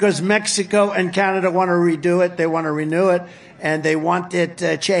good because Mexico and Canada want to redo it. They want to renew it, and they want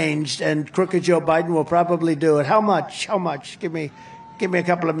it changed. And crooked Joe Biden will probably do it. How much? How much? Give me a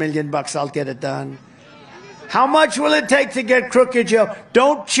couple of $1,000,000. I'll get it done. How much will it take to get crooked Joe?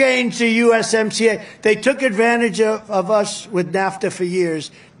 Don't change the USMCA. They took advantage of us with NAFTA for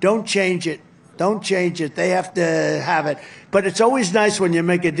years. Don't change it. Don't change it. They have to have it. But it's always nice when you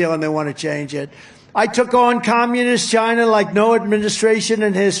make a deal and they want to change it. I took on communist China like no administration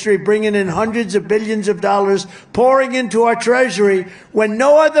in history, bringing in hundreds of billions of dollars, pouring into our treasury. When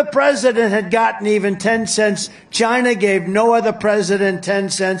no other president had gotten even 10 cents, China gave no other president 10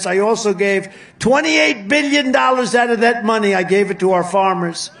 cents. I also gave $28 billion out of that money. I gave it to our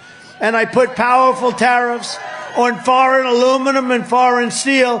farmers. And I put powerful tariffs on foreign aluminum and foreign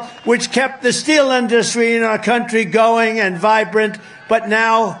steel, which kept the steel industry in our country going and vibrant. But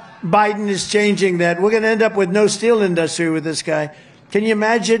now Biden is changing that. We're going to end up with no steel industry with this guy. Can you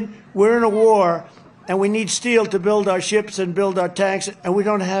imagine? We're in a war, and we need steel to build our ships and build our tanks, and we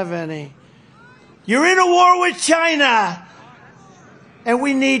don't have any. You're in a war with China. And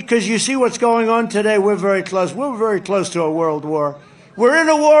we need, because you see what's going on today, we're very close. We're very close to a world war. We're in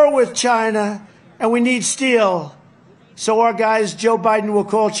a war with China, and we need steel. So our guys, Joe Biden will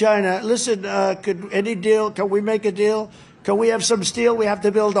call China. Listen, can we make a deal? Can we have some steel? We have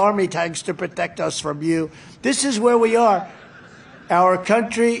to build army tanks to protect us from you. This is where we are. Our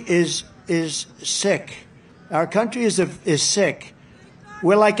country is sick. Our country is sick.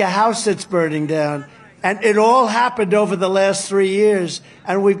 We're like a house that's burning down. And it all happened over the last 3 years.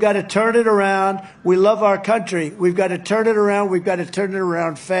 And we've got to turn it around. We love our country. We've got to turn it around. We've got to turn it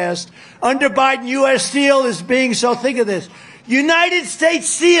around fast. Under Biden, U.S. Steel is being, so think of this, United States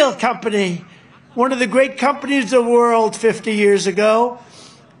Steel Company, one of the great companies of the world 50 years ago,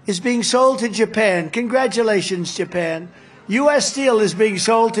 is being sold to Japan. Congratulations, Japan. U.S. Steel is being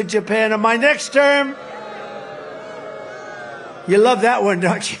sold to Japan. In my next term, you love that one,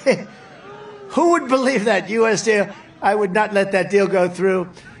 don't you? Who would believe that, U.S. Steel? I would not let that deal go through.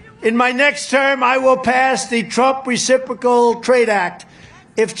 In my next term, I will pass the Trump Reciprocal Trade Act.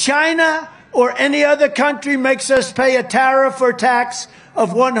 If China or any other country makes us pay a tariff or tax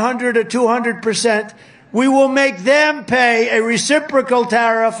of 100 or 200%, we will make them pay a reciprocal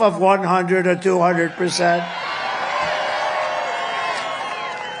tariff of 100 or 200%.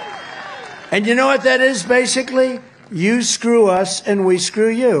 And you know what that is, basically? You screw us and we screw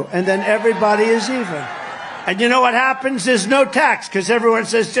you, and then everybody is even. And you know what happens? There's no tax because everyone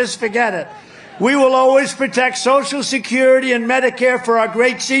says, just forget it. We will always protect Social Security and Medicare for our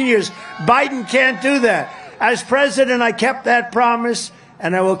great seniors. Biden can't do that. As president, I kept that promise,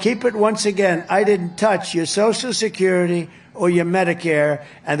 and I will keep it once again. I didn't touch your Social Security or your Medicare,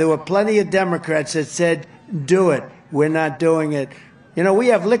 and there were plenty of Democrats that said, do it. We're not doing it. You know, we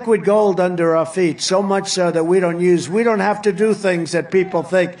have liquid gold under our feet, so much so that we don't have to do things that people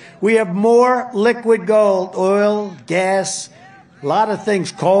think. We have more liquid gold, oil, gas, a lot of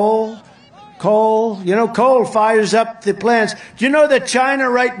things, coal. You know, coal fires up the plants. Do you know that China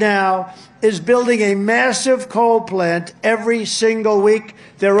right now is building a massive coal plant every single week?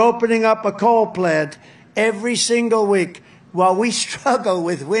 They're opening up a coal plant every single week while we struggle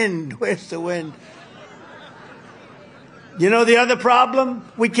with wind. Where's the wind? You know the other problem?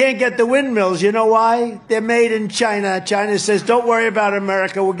 We can't get the windmills. You know why? They're made in China. China says, don't worry about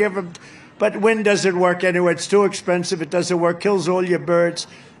America. We'll give them. But wind doesn't work anyway. It's too expensive. It doesn't work. Kills all your birds.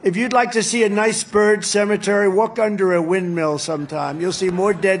 If you'd like to see a nice bird cemetery, walk under a windmill sometime. You'll see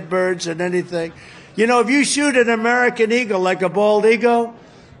more dead birds than anything. You know, if you shoot an American eagle like a bald eagle,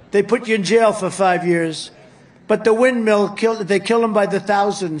 they put you in jail for 5 years. But the windmill, they kill them by the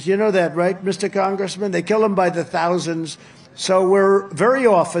thousands. You know that, right, Mr. Congressman? They kill them by the thousands. So we're very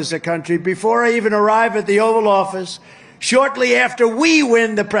off as a country. Before I even arrive at the Oval Office, shortly after we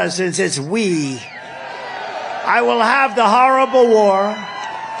win the presidency, it's we, I will have the horrible war.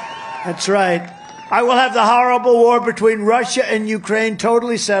 That's right. I will have the horrible war between Russia and Ukraine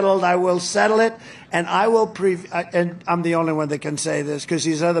totally settled. I will settle it, and I will and I'm the only one that can say this because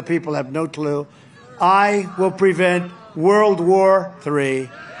these other people have no clue. I will prevent World War III.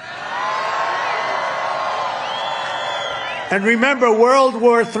 And remember, World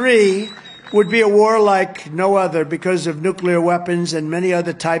War III would be a war like no other because of nuclear weapons and many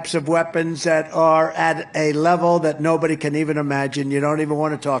other types of weapons that are at a level that nobody can even imagine. You don't even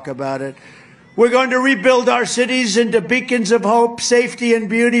want to talk about it. We're going to rebuild our cities into beacons of hope, safety, and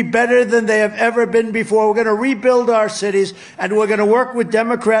beauty better than they have ever been before. We're going to rebuild our cities, and we're going to work with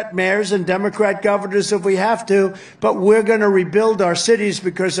Democrat mayors and Democrat governors if we have to, but we're going to rebuild our cities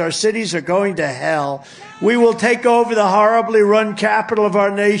because our cities are going to hell. We will take over the horribly run capital of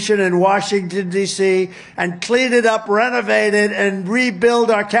our nation in Washington, D.C., and clean it up, renovate it, and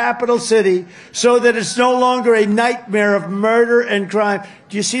rebuild our capital city so that it's no longer a nightmare of murder and crime.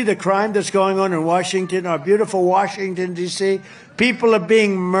 Do you see the crime that's going on in Washington, our beautiful Washington, D.C.? People are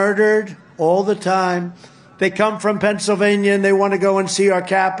being murdered all the time. They come from Pennsylvania and they want to go and see our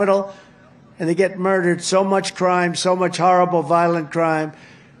capital, and they get murdered. So much crime, so much horrible, violent crime.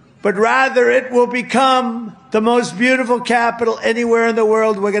 But rather, it will become the most beautiful capital anywhere in the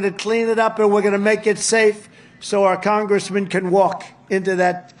world. We're going to clean it up and we're going to make it safe so our congressmen can walk into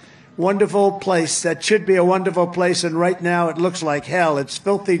that wonderful place. That should be a wonderful place, and right now it looks like hell. It's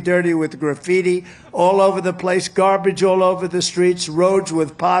filthy dirty with graffiti all over the place, garbage all over the streets, roads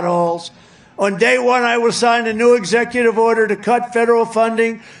with potholes. On day one, I will sign a new executive order to cut federal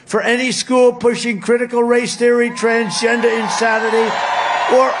funding for any school pushing critical race theory, transgender insanity,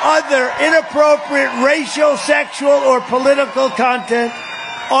 or other inappropriate racial, sexual, or political content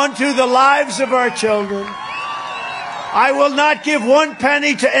onto the lives of our children. I will not give 1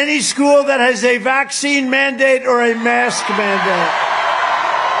 penny to any school that has a vaccine mandate or a mask mandate.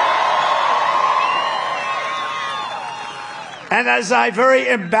 And as I very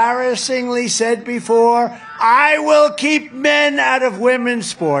embarrassingly said before, I will keep men out of women's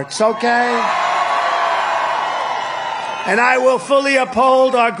sports, okay? And I will fully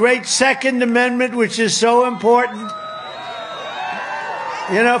uphold our great Second Amendment, which is so important.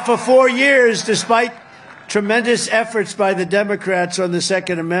 You know, for 4 years, despite tremendous efforts by the Democrats on the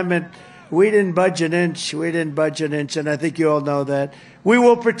Second Amendment, we didn't budge an inch. We didn't budge an inch, and I think you all know that. We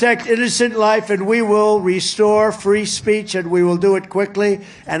will protect innocent life, and we will restore free speech, and we will do it quickly,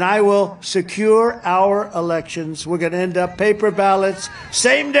 and I will secure our elections. We're going to end up paper ballots,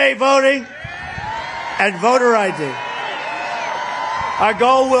 same-day voting, and voter ID. Our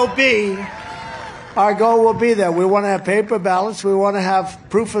goal will be that we want to have paper ballots. We want to have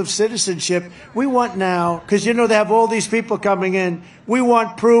proof of citizenship. We want now, because, you know, they have all these people coming in. We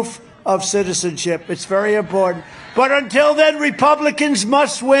want proof of citizenship. It's very important. But until then, Republicans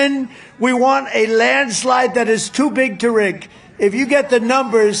must win. We want a landslide that is too big to rig. If you get the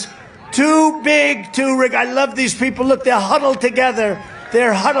numbers, too big to rig. I love these people. Look, they're huddled together.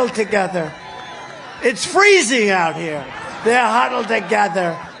 They're huddled together. It's freezing out here. They're huddled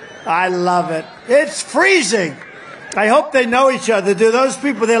together. I love it. It's freezing. I hope they know each other. Do those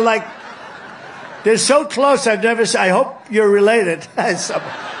people, they're so close. I hope you're related.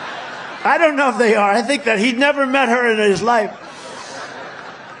 I don't know if they are. I think that he'd never met her in his life.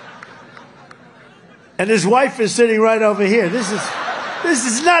 And his wife is sitting right over here. This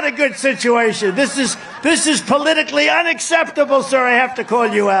is not a good situation. This is politically unacceptable, sir. I have to call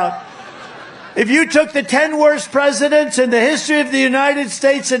you out. If you took the 10 worst presidents in the history of the United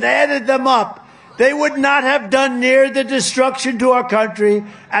States and added them up, they would not have done near the destruction to our country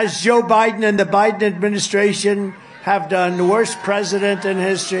as Joe Biden and the Biden administration have done, the worst president in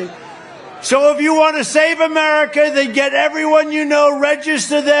history. So if you want to save America, then get everyone you know,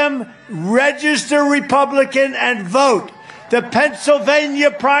 register them, register Republican, and vote. The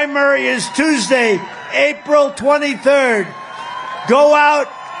Pennsylvania primary is Tuesday, April 23rd. Go out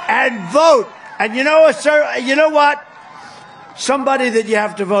and vote. And you know, sir, you know what? Somebody that you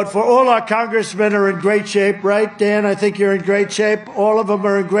have to vote for. All our congressmen are in great shape, right, Dan? I think you're in great shape. All of them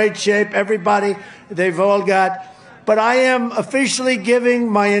are in great shape. Everybody, they've all got. But I am officially giving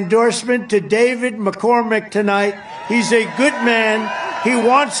my endorsement to David McCormick tonight. He's a good man. He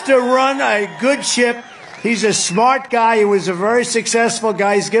wants to run a good ship. He's a smart guy. He was a very successful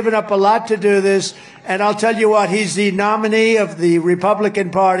guy. He's given up a lot to do this. And I'll tell you what, he's the nominee of the Republican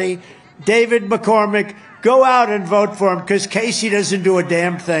Party. David McCormick, go out and vote for him, because Casey doesn't do a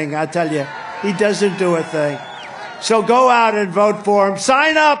damn thing, I tell you. He doesn't do a thing. So go out and vote for him.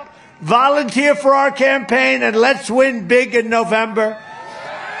 Sign up. Volunteer for our campaign, and let's win big in November.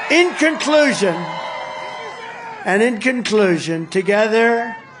 In conclusion,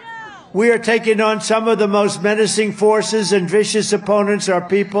 together, we are taking on some of the most menacing forces and vicious opponents our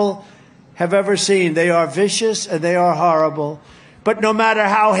people have ever seen. They are vicious and they are horrible. But no matter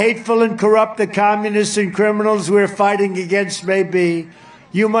how hateful and corrupt the communists and criminals we're fighting against may be,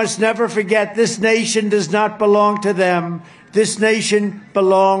 you must never forget this nation does not belong to them. This nation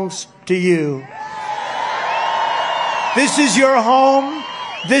belongs to you. This is your home.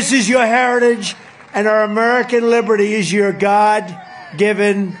 This is your heritage. And our American liberty is your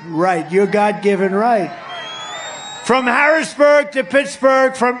God-given right. Your God-given right. From Harrisburg to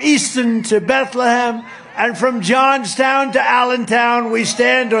Pittsburgh, from Easton to Bethlehem, and from Johnstown to Allentown, we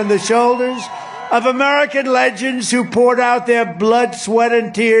stand on the shoulders of American legends who poured out their blood, sweat,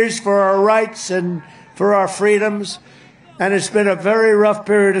 and tears for our rights and for our freedoms. And it's been a very rough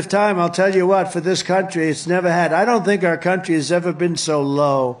period of time, I'll tell you what, for this country. It's never had. I don't think our country has ever been so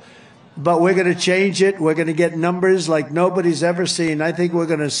low. But we're going to change it. We're going to get numbers like nobody's ever seen. I think we're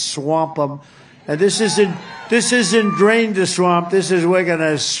going to swamp them. And this isn't drain the swamp. We're going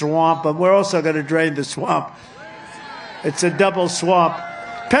to swamp them. We're also going to drain the swamp. It's a double swamp.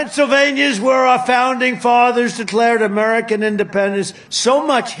 Pennsylvania is where our founding fathers declared American independence. So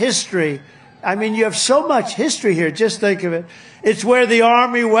much history. I mean, you have so much history here. Just think of it. It's where the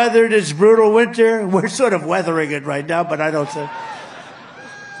Army weathered its brutal winter. We're sort of weathering it right now, but I don't think.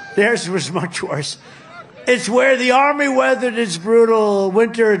 Theirs was much worse. It's where the Army weathered its brutal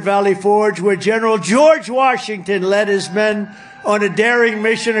winter at Valley Forge, where General George Washington led his men on a daring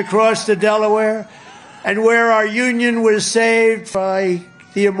mission across the Delaware, and where our Union was saved by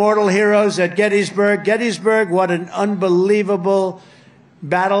the immortal heroes at Gettysburg. Gettysburg, what an unbelievable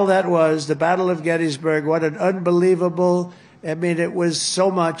battle that was, the Battle of Gettysburg. What an unbelievable, I mean, it was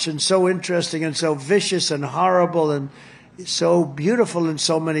so much and so interesting and so vicious and horrible and so beautiful in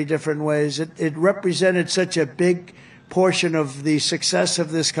so many different ways. It represented such a big portion of the success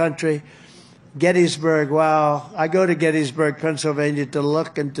of this country. Gettysburg, wow. I go to Gettysburg, Pennsylvania to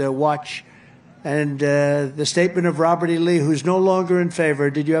look and to watch. And the statement of Robert E. Lee, who's no longer in favor.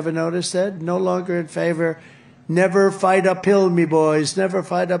 Did you ever notice that? No longer in favor. Never fight uphill, me boys. Never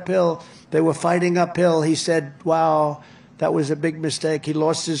fight uphill. They were fighting uphill. He said, wow, that was a big mistake. He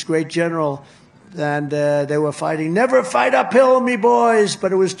lost his great general. And they were fighting, never fight uphill, me boys.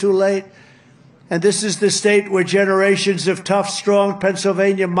 But it was too late. And this is the state where generations of tough, strong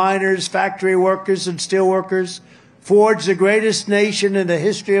Pennsylvania miners, factory workers, and steel workers forged the greatest nation in the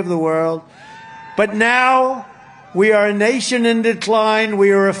history of the world. But now we are a nation in decline.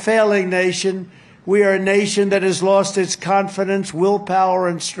 We are a failing nation. We are a nation that has lost its confidence, willpower,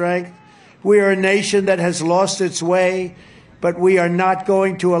 and strength. We are a nation that has lost its way. But we are not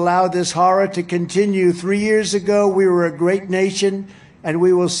going to allow this horror to continue. 3 years ago, we were a great nation, and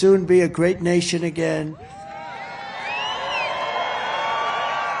we will soon be a great nation again.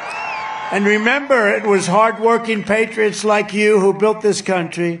 And remember, it was hardworking patriots like you who built this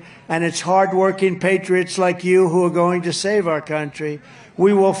country, and it's hardworking patriots like you who are going to save our country.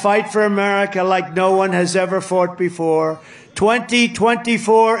 We will fight for America like no one has ever fought before.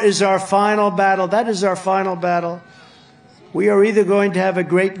 2024 is our final battle. That is our final battle. We are either going to have a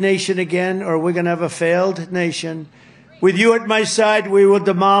great nation again, or we're going to have a failed nation. With you at my side, we will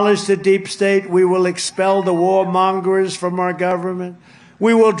demolish the deep state. We will expel the warmongers from our government.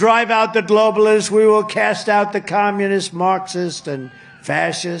 We will drive out the globalists. We will cast out the communists, Marxists, and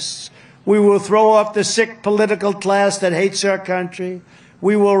fascists. We will throw off the sick political class that hates our country.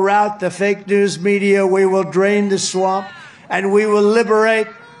 We will rout the fake news media. We will drain the swamp. And we will liberate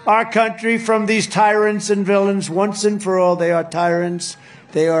our country from these tyrants and villains once and for all. They are tyrants.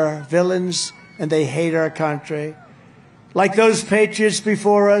 They are villains. And they hate our country. Like those patriots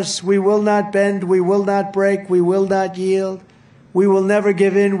before us, we will not bend, we will not break, we will not yield. We will never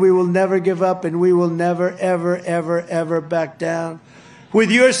give in, we will never give up, and we will never, ever, ever, ever back down. With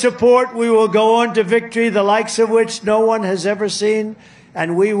your support, we will go on to victory, the likes of which no one has ever seen,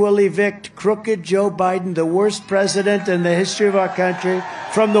 and we will evict crooked Joe Biden, the worst president in the history of our country,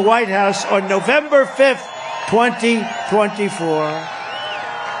 from the White House on November 5th, 2024.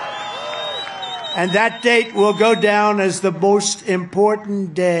 And that date will go down as the most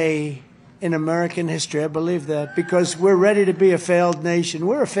important day in American history. I believe that, because we're ready to be a failed nation.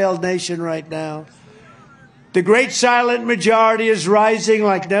 We're a failed nation right now. The great silent majority is rising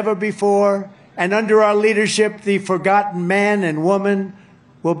like never before, and under our leadership, the forgotten man and woman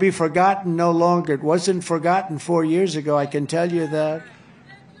will be forgotten no longer. It wasn't forgotten 4 years ago, I can tell you that.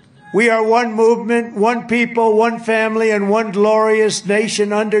 We are one movement, one people, one family, and one glorious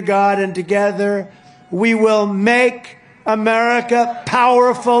nation under God, and together we will make America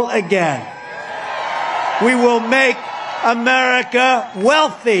powerful again. We will make America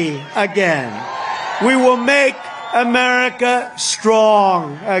wealthy again. We will make America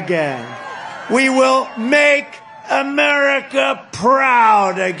strong again. We will make America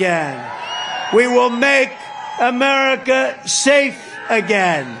proud again. We will make America safe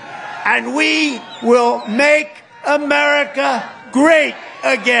again. And we will make America great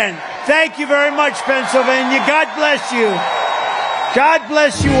again. Thank you very much, Pennsylvania. God bless you. God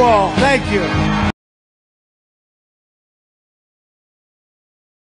bless you all. Thank you.